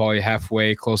say probably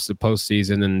halfway close to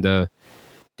postseason and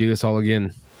do this all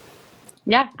again.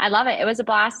 Yeah, I love it. It was a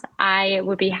blast. I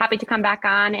would be happy to come back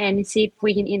on and see if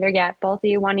we can either get both of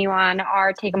you, one of you on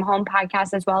our Take 'em Home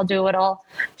podcast as well, do a little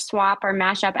swap or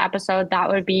mashup episode. That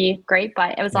would be great,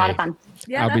 but it was a lot of fun.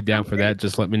 Yeah, I'll be down for that.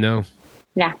 Just let me know.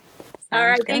 Yeah. All right.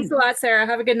 Sounds good. Thanks a lot, Sarah.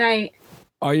 Have a good night.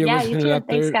 Are you Yeah, you listening too. out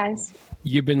there? Thanks, guys.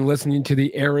 You've been listening to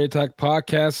the Air Raid Attack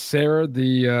podcast, Sarah,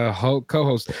 the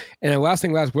co-host. And last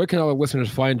thing, where can all the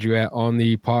listeners find you at on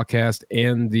the podcast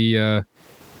and the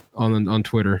on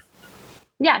Twitter?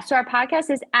 Yeah, so our podcast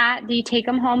is at the Take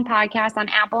 'em Home podcast on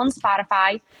Apple and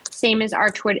Spotify. Same as our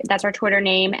Twitter. That's our Twitter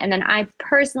name. And then I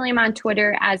personally am on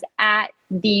Twitter as at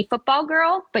the Football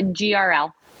Girl, but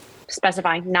GRL,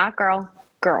 specifying not girl.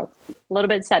 A little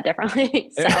bit said differently.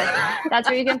 So that's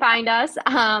where you can find us.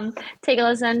 Take a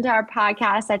listen to our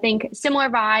podcast. I think similar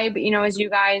vibe, as you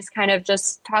guys kind of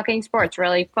just talking sports,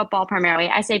 really football primarily.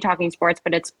 I say talking sports,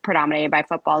 but it's predominated by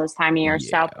football this time of year.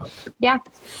 Yeah. So yeah.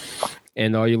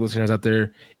 And all you listeners out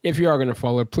there, if you are going to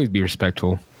follow, please be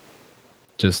respectful.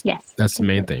 Yes. That's the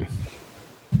main thing.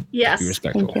 Yes. Be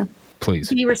respectful. Thank you. Please.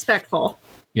 Be respectful,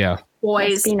 Yeah.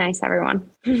 boys. Be nice, everyone.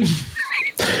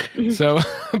 So,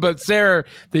 but Sarah,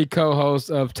 the co-host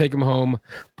of Take 'em Home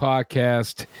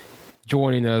podcast,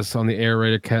 joining us on the Air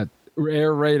Raid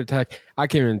Attack. I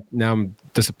can't even, now I'm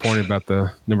disappointed about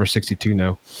the number 62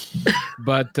 now.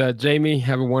 But Jamie,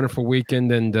 have a wonderful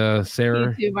weekend. And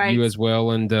Sarah, You too, Mike. you as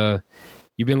well. And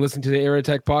you've been listening to the Air Raid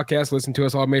Attack podcast. Listen to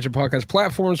us on all major podcast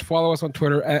platforms. Follow us on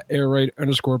Twitter at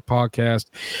 @AirRaid_podcast.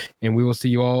 And we will see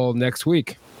you all next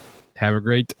week. Have a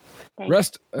great Thanks.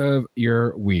 rest of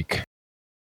your week.